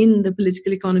tie in the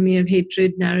political economy of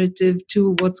hatred narrative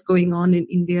to what's going on in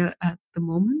India at the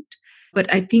moment.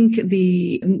 But I think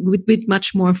with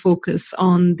much more focus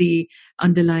on the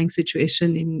underlying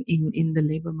situation in the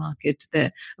labor market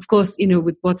there. Of course,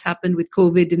 with what's happened with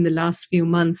COVID in the last few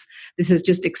months, this has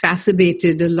just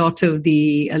exacerbated a lot of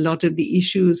the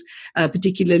issues,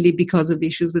 particularly because of the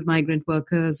issues with migrant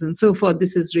workers and so forth.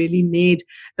 This has really made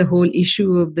the whole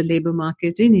issue of the labor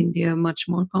market in India much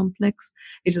more complex.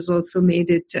 It has also made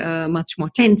it much more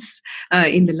tense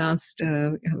in the last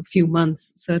few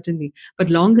months, certainly. But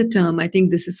longer term, I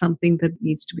think this is something that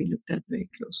needs to be looked at very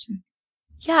closely.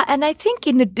 Yeah, and I think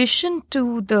in addition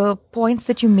to the points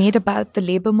that you made about the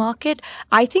labor market,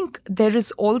 I think there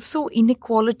is also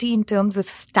inequality in terms of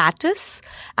status.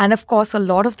 And of course, a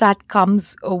lot of that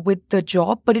comes with the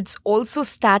job, but it's also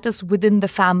status within the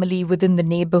family, within the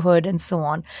neighborhood, and so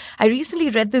on. I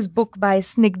recently read this book by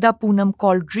Snigdha Poonam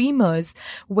called Dreamers,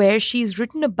 where she's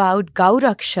written about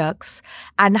Gaurakshaks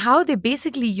and how they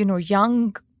basically,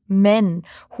 young men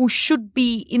who should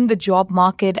be in the job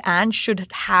market and should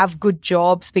have good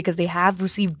jobs because they have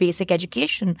received basic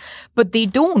education, but they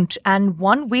don't. And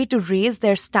one way to raise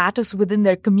their status within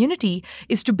their community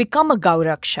is to become a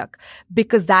Gaurakshak,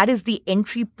 because that is the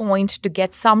entry point to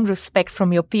get some respect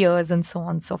from your peers and so on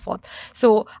and so forth.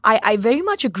 So I very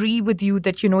much agree with you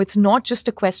that, it's not just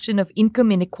a question of income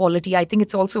inequality. I think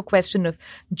it's also a question of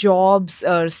jobs,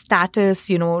 status,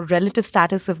 relative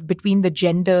status of between the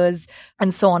genders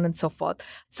and so on and so forth.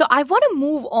 So I want to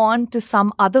move on to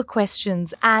some other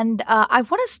questions, and I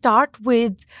want to start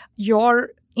with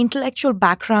your intellectual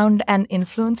background and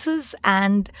influences,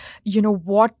 and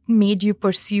what made you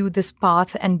pursue this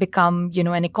path and become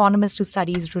an economist who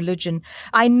studies religion?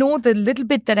 I know the little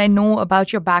bit that I know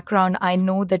about your background. I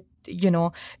know that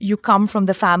you come from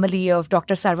the family of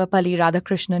Dr. Sarvapalli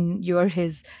Radhakrishnan. You're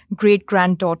his great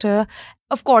granddaughter.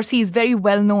 Of course, he's very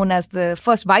well known as the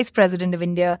first vice president of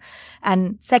India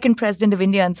and second president of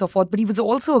India and so forth. But he was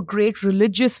also a great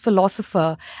religious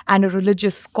philosopher and a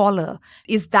religious scholar.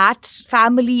 Is that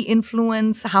family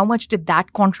influence? How much did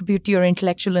that contribute to your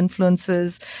intellectual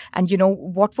influences? And,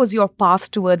 what was your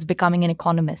path towards becoming an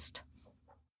economist?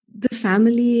 The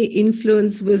family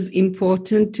influence was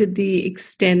important to the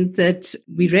extent that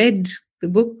we read the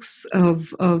books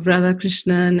of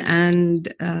Radhakrishnan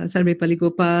and Sarvepalli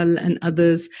Gopal and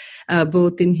others,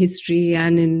 both in history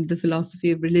and in the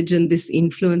philosophy of religion. This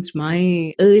influenced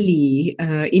my early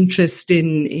interest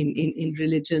in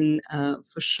religion,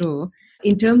 for sure.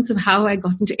 In terms of how I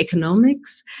got into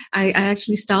economics, I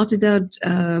actually started out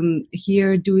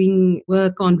here doing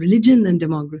work on religion and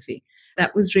demography.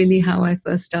 That was really how I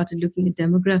first started looking at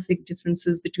demographic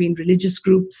differences between religious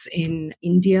groups in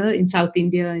India, in South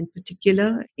India in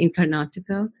particular, in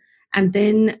Karnataka. And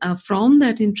then from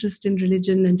that interest in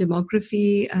religion and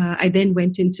demography, I then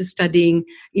went into studying,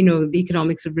 the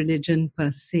economics of religion per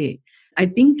se. I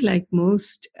think like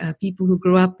most people who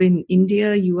grow up in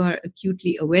India, you are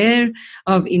acutely aware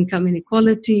of income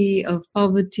inequality, of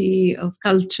poverty, of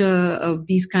culture, of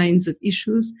these kinds of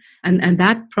issues. And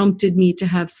that prompted me to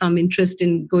have some interest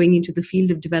in going into the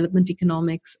field of development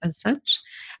economics as such,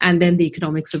 and then the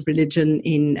economics of religion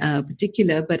in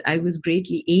particular. But I was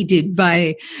greatly aided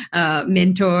by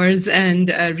mentors and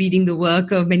reading the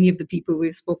work of many of the people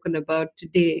we've spoken about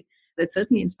today. That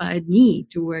certainly inspired me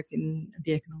to work in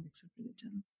the economics of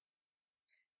religion.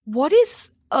 What is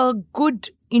a good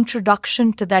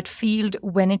introduction to that field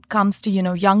when it comes to,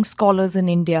 young scholars in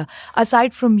India,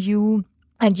 aside from you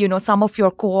and, some of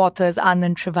your co-authors,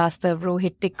 Anand Srivastav,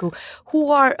 Rohit Tikku,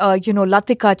 who are,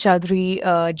 Latika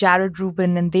Chaudhary, Jared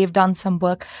Rubin, and they've done some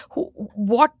work.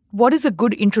 What is a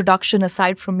good introduction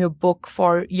aside from your book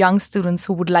for young students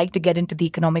who would like to get into the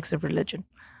economics of religion?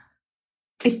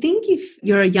 I think if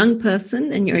you're a young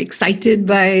person and you're excited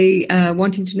by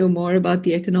wanting to know more about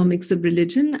the economics of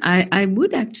religion, I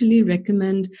would actually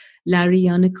recommend Larry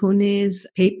Yannakone's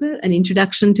paper, An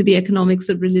Introduction to the Economics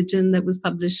of Religion, that was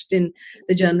published in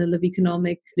the Journal of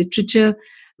Economic Literature.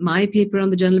 My paper on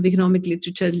the Journal of Economic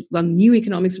Literature, New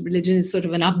Economics of Religion, is sort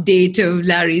of an update of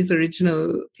Larry's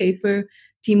original paper.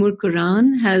 Timur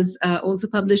Kuran has also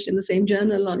published in the same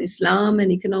journal on Islam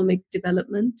and economic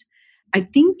development. I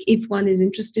think if one is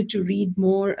interested to read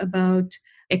more about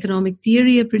economic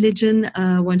theory of religion,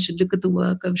 one should look at the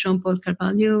work of Jean-Paul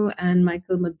Carvalho and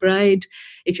Michael McBride.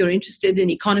 If you're interested in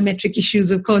econometric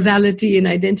issues of causality and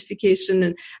identification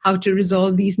and how to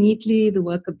resolve these neatly, the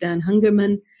work of Dan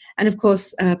Hungerman. And of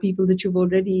course, people that you've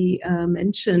already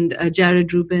mentioned,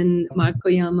 Jared Rubin, Mark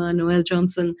Koyama, Noel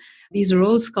Johnson. These are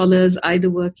all scholars either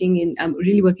working in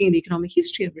the economic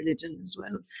history of religion as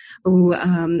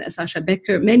well. Sasha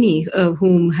Becker, many of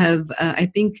whom have, I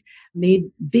think,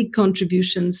 made big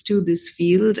contributions to this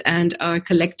field and are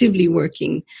collectively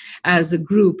working as a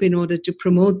group in order to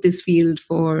promote this field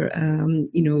for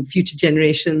future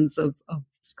generations of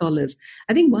scholars.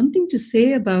 I think one thing to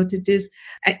say about it is,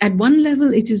 at one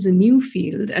level, it is a new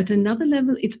field. At another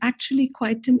level, it's actually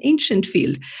quite an ancient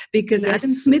field, because yes,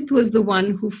 Adam Smith was the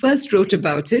one who first wrote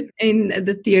about it in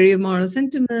the Theory of Moral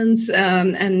Sentiments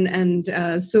and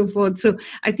so forth. So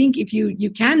I think if you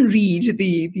can read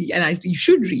you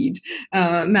should read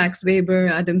Max Weber,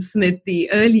 Adam Smith,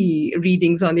 the early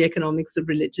readings on the economics of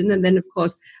religion, and then of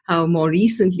course how in more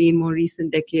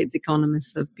recent decades,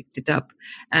 economists have picked it up.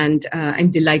 And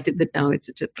I'm delighted that now it's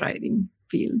such a thriving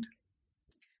field.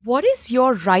 What is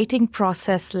your writing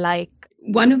process like?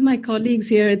 One of my colleagues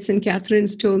here at St.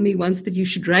 Catherine's told me once that you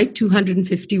should write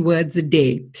 250 words a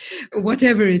day,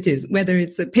 whatever it is, whether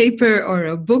it's a paper or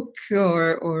a book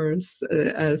or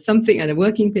something, and a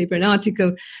working paper, an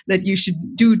article, that you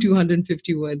should do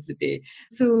 250 words a day.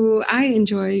 So I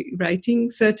enjoy writing,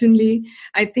 certainly.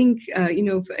 I think,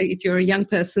 if you're a young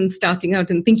person starting out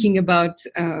and thinking about,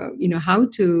 how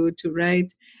to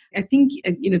write, I think,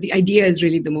 the idea is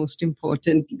really the most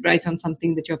important. Write on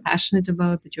something that you're passionate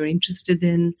about, that you're interested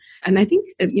in. And I think,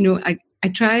 I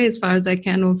try as far as I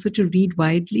can also to read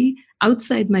widely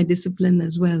outside my discipline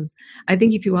as well. I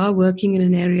think if you are working in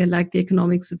an area like the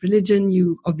economics of religion,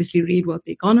 you obviously read what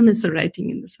the economists are writing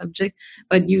in the subject,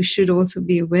 but you should also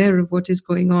be aware of what is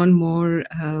going on more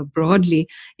broadly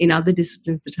in other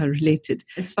disciplines that are related.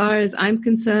 As far as I'm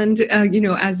concerned,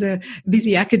 as a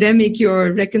busy academic,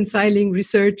 you're reconciling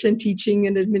research and teaching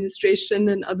and administration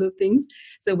and other things.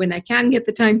 So when I can get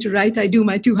the time to write, I do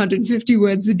my 250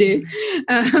 words a day.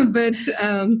 But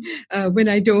when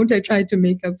I don't, I try to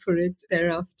make up for it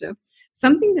thereafter.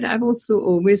 Something that I've also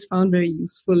always found very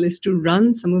useful is to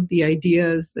run some of the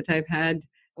ideas that I've had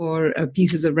or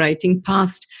pieces of writing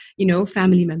past,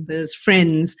 family members,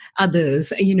 friends,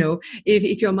 others.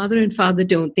 If your mother and father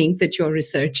don't think that your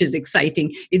research is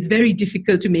exciting, it's very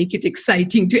difficult to make it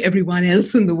exciting to everyone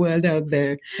else in the world out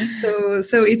there.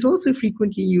 So it's also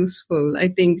frequently useful, I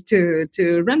think,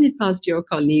 to run it past your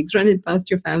colleagues, run it past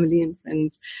your family and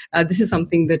friends. This is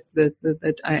something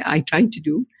that I try to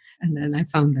do. And then I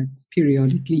found that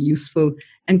periodically useful,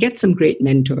 and get some great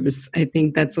mentors. I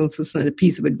think that's also a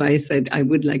piece of advice that I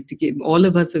would like to give. All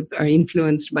of us are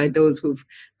influenced by those who've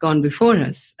gone before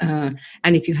us. And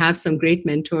if you have some great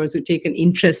mentors who take an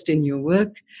interest in your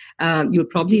work, you'll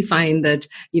probably find that,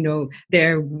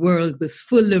 their world was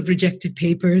full of rejected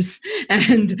papers,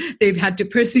 and they've had to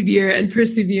persevere and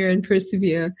persevere and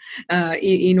persevere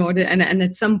in order. And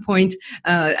at some point,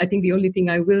 I think the only thing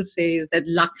I will say is that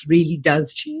luck really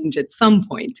does change at some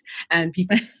point, and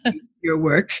people see your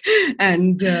work,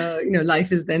 and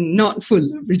life is then not full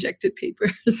of rejected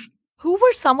papers. Who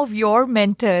were some of your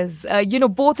mentors,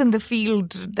 both in the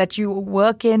field that you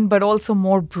work in, but also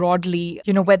more broadly,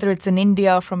 whether it's in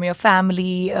India, from your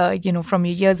family, from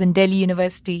your years in Delhi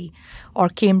University or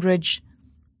Cambridge?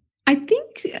 I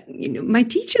think, my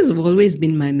teachers have always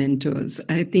been my mentors,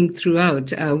 I think,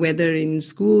 throughout, whether in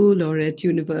school or at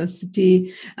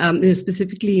university,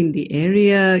 specifically in the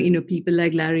area, people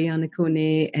like Larry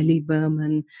Annacone, Ellie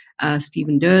Berman,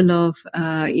 Stephen Durloff,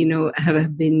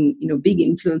 have been, big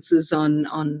influences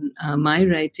on my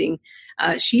writing.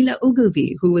 Sheila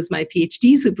Ogilvie, who was my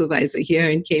PhD supervisor here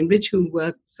in Cambridge, who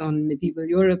works on medieval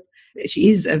Europe, she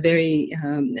is a very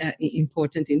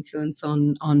important influence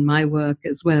on my work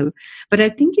as well. But I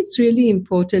think it's really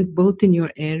important, both in your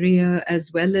area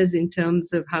as well as in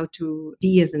terms of how to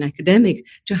be as an academic,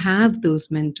 to have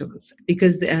those mentors,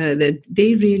 because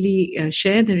they really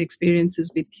share their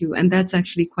experiences with you. And that's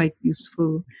actually quite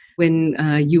useful when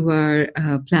you are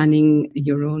planning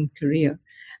your own career.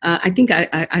 I think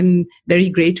I'm very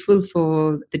grateful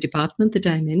for the department that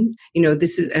I'm in.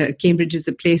 This is Cambridge is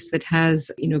a place that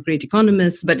has great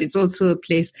economists, but it's also a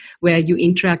place where you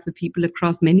interact with people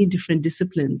across many different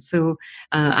disciplines. So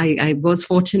I was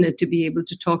fortunate to be able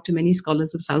to talk to many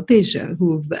scholars of South Asia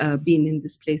who've been in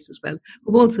this place as well,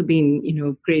 who've also been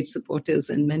great supporters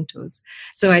and mentors.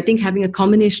 So I think having a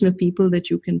combination of people that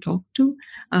you can talk to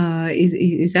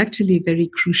is actually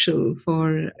very crucial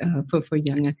for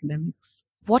young academics.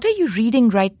 What are you reading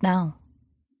right now?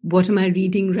 What am I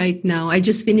reading right now? I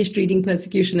just finished reading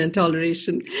Persecution and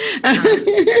Toleration.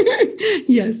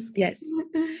 Yes.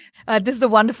 This is a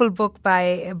wonderful book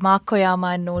by Mark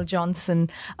Koyama and Noel Johnson.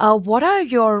 What are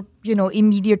your,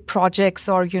 immediate projects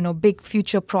or, big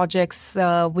future projects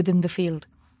within the field?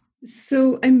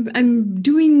 So I'm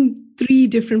doing 3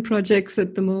 different projects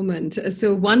at the moment.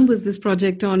 So one was this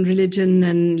project on religion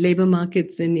and labor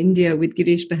markets in India with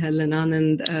Girish Bahel and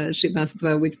Anand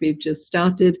Srivastava, which we've just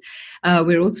started.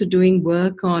 We're also doing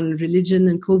work on religion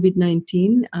and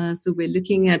COVID-19. So we're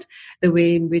looking at the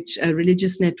way in which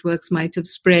religious networks might have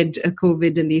spread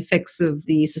COVID and the effects of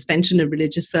the suspension of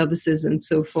religious services and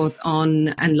so forth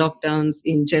and lockdowns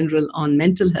in general on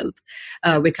mental health.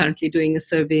 We're currently doing a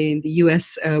survey in the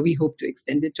US. We hope to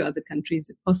extend it to other countries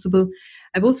if possible.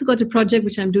 I've also got a project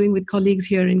which I'm doing with colleagues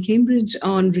here in Cambridge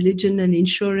on religion and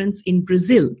insurance in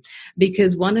Brazil,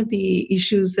 because one of the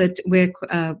issues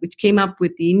which came up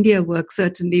with the India work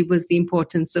certainly was the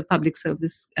importance of public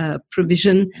service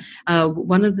provision.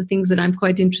 One of the things that I'm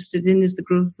quite interested in is the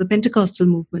growth of the Pentecostal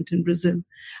movement in Brazil,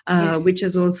 yes, which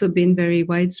has also been very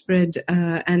widespread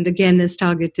and again has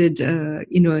targeted a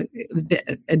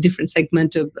different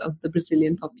segment of the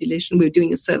Brazilian population. We're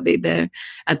doing a survey there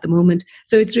at the moment.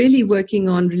 So it's really working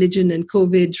on religion and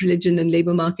COVID, religion and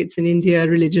labor markets in India,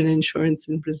 religion and insurance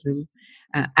in Brazil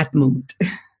at the moment.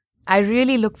 I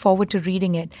really look forward to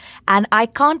reading it. And I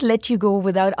can't let you go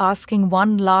without asking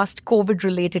one last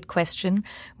COVID-related question,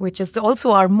 which is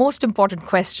also our most important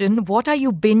question. What are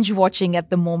you binge watching at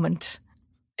the moment?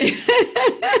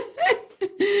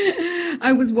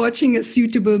 I was watching A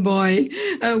Suitable Boy,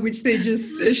 which they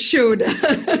just showed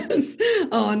us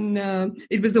on.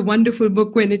 It was a wonderful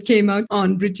book when it came out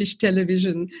on British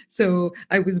television. So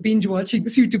I was binge watching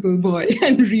Suitable Boy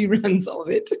and reruns of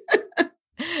it.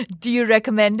 Do you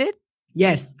recommend it?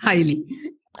 Yes, highly.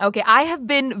 Okay, I have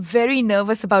been very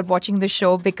nervous about watching the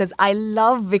show because I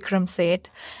love Vikram Seth,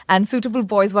 and Suitable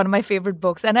Boy is one of my favorite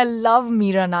books, and I love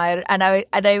Meera Nair, and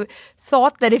I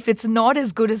thought that if it's not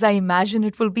as good as I imagine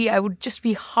it will be, I would just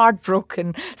be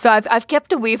heartbroken. So I've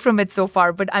kept away from it so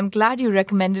far, but I'm glad you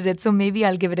recommended it, so maybe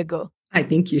I'll give it a go. I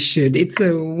think you should. It's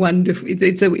a wonderful.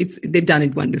 They've done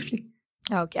it wonderfully.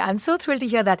 Okay, I'm so thrilled to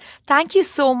hear that. Thank you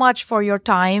so much for your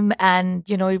time. And,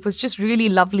 it was just really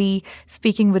lovely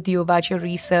speaking with you about your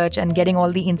research and getting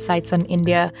all the insights on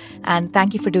India. And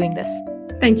thank you for doing this.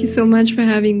 Thank you so much for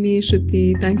having me,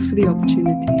 Shruti. Thanks for the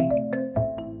opportunity.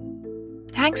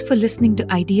 Thanks for listening to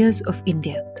Ideas of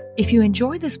India. If you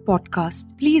enjoy this podcast,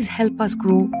 please help us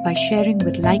grow by sharing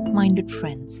with like-minded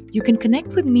friends. You can connect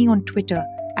with me on Twitter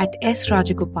at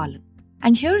 @SRajagopalan.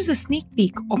 And here's a sneak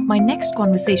peek of my next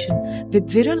conversation with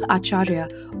Viral Acharya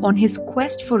on his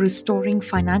quest for restoring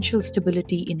financial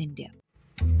stability in India.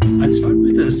 I'll start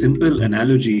with a simple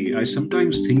analogy. I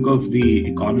sometimes think of the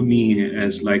economy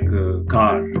as like a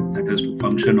car that has to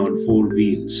function on four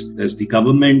wheels. There's the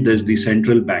government, there's the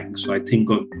central bank. So I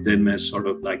think of them as sort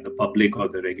of like the public or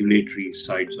the regulatory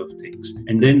sides of things.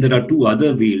 And then there are two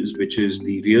other wheels, which is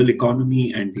the real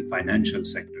economy and the financial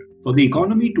sector. For the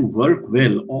economy to work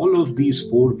well, all of these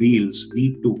four wheels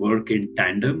need to work in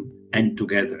tandem and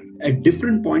together. At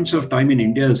different points of time in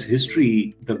India's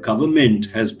history, the government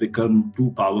has become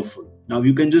too powerful. Now,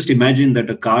 you can just imagine that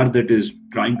a car that is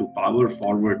trying to power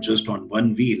forward just on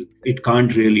one wheel, it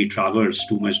can't really traverse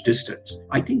too much distance.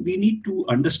 I think we need to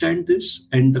understand this,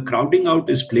 and the crowding out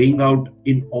is playing out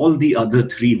in all the other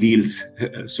three wheels,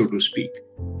 so to speak.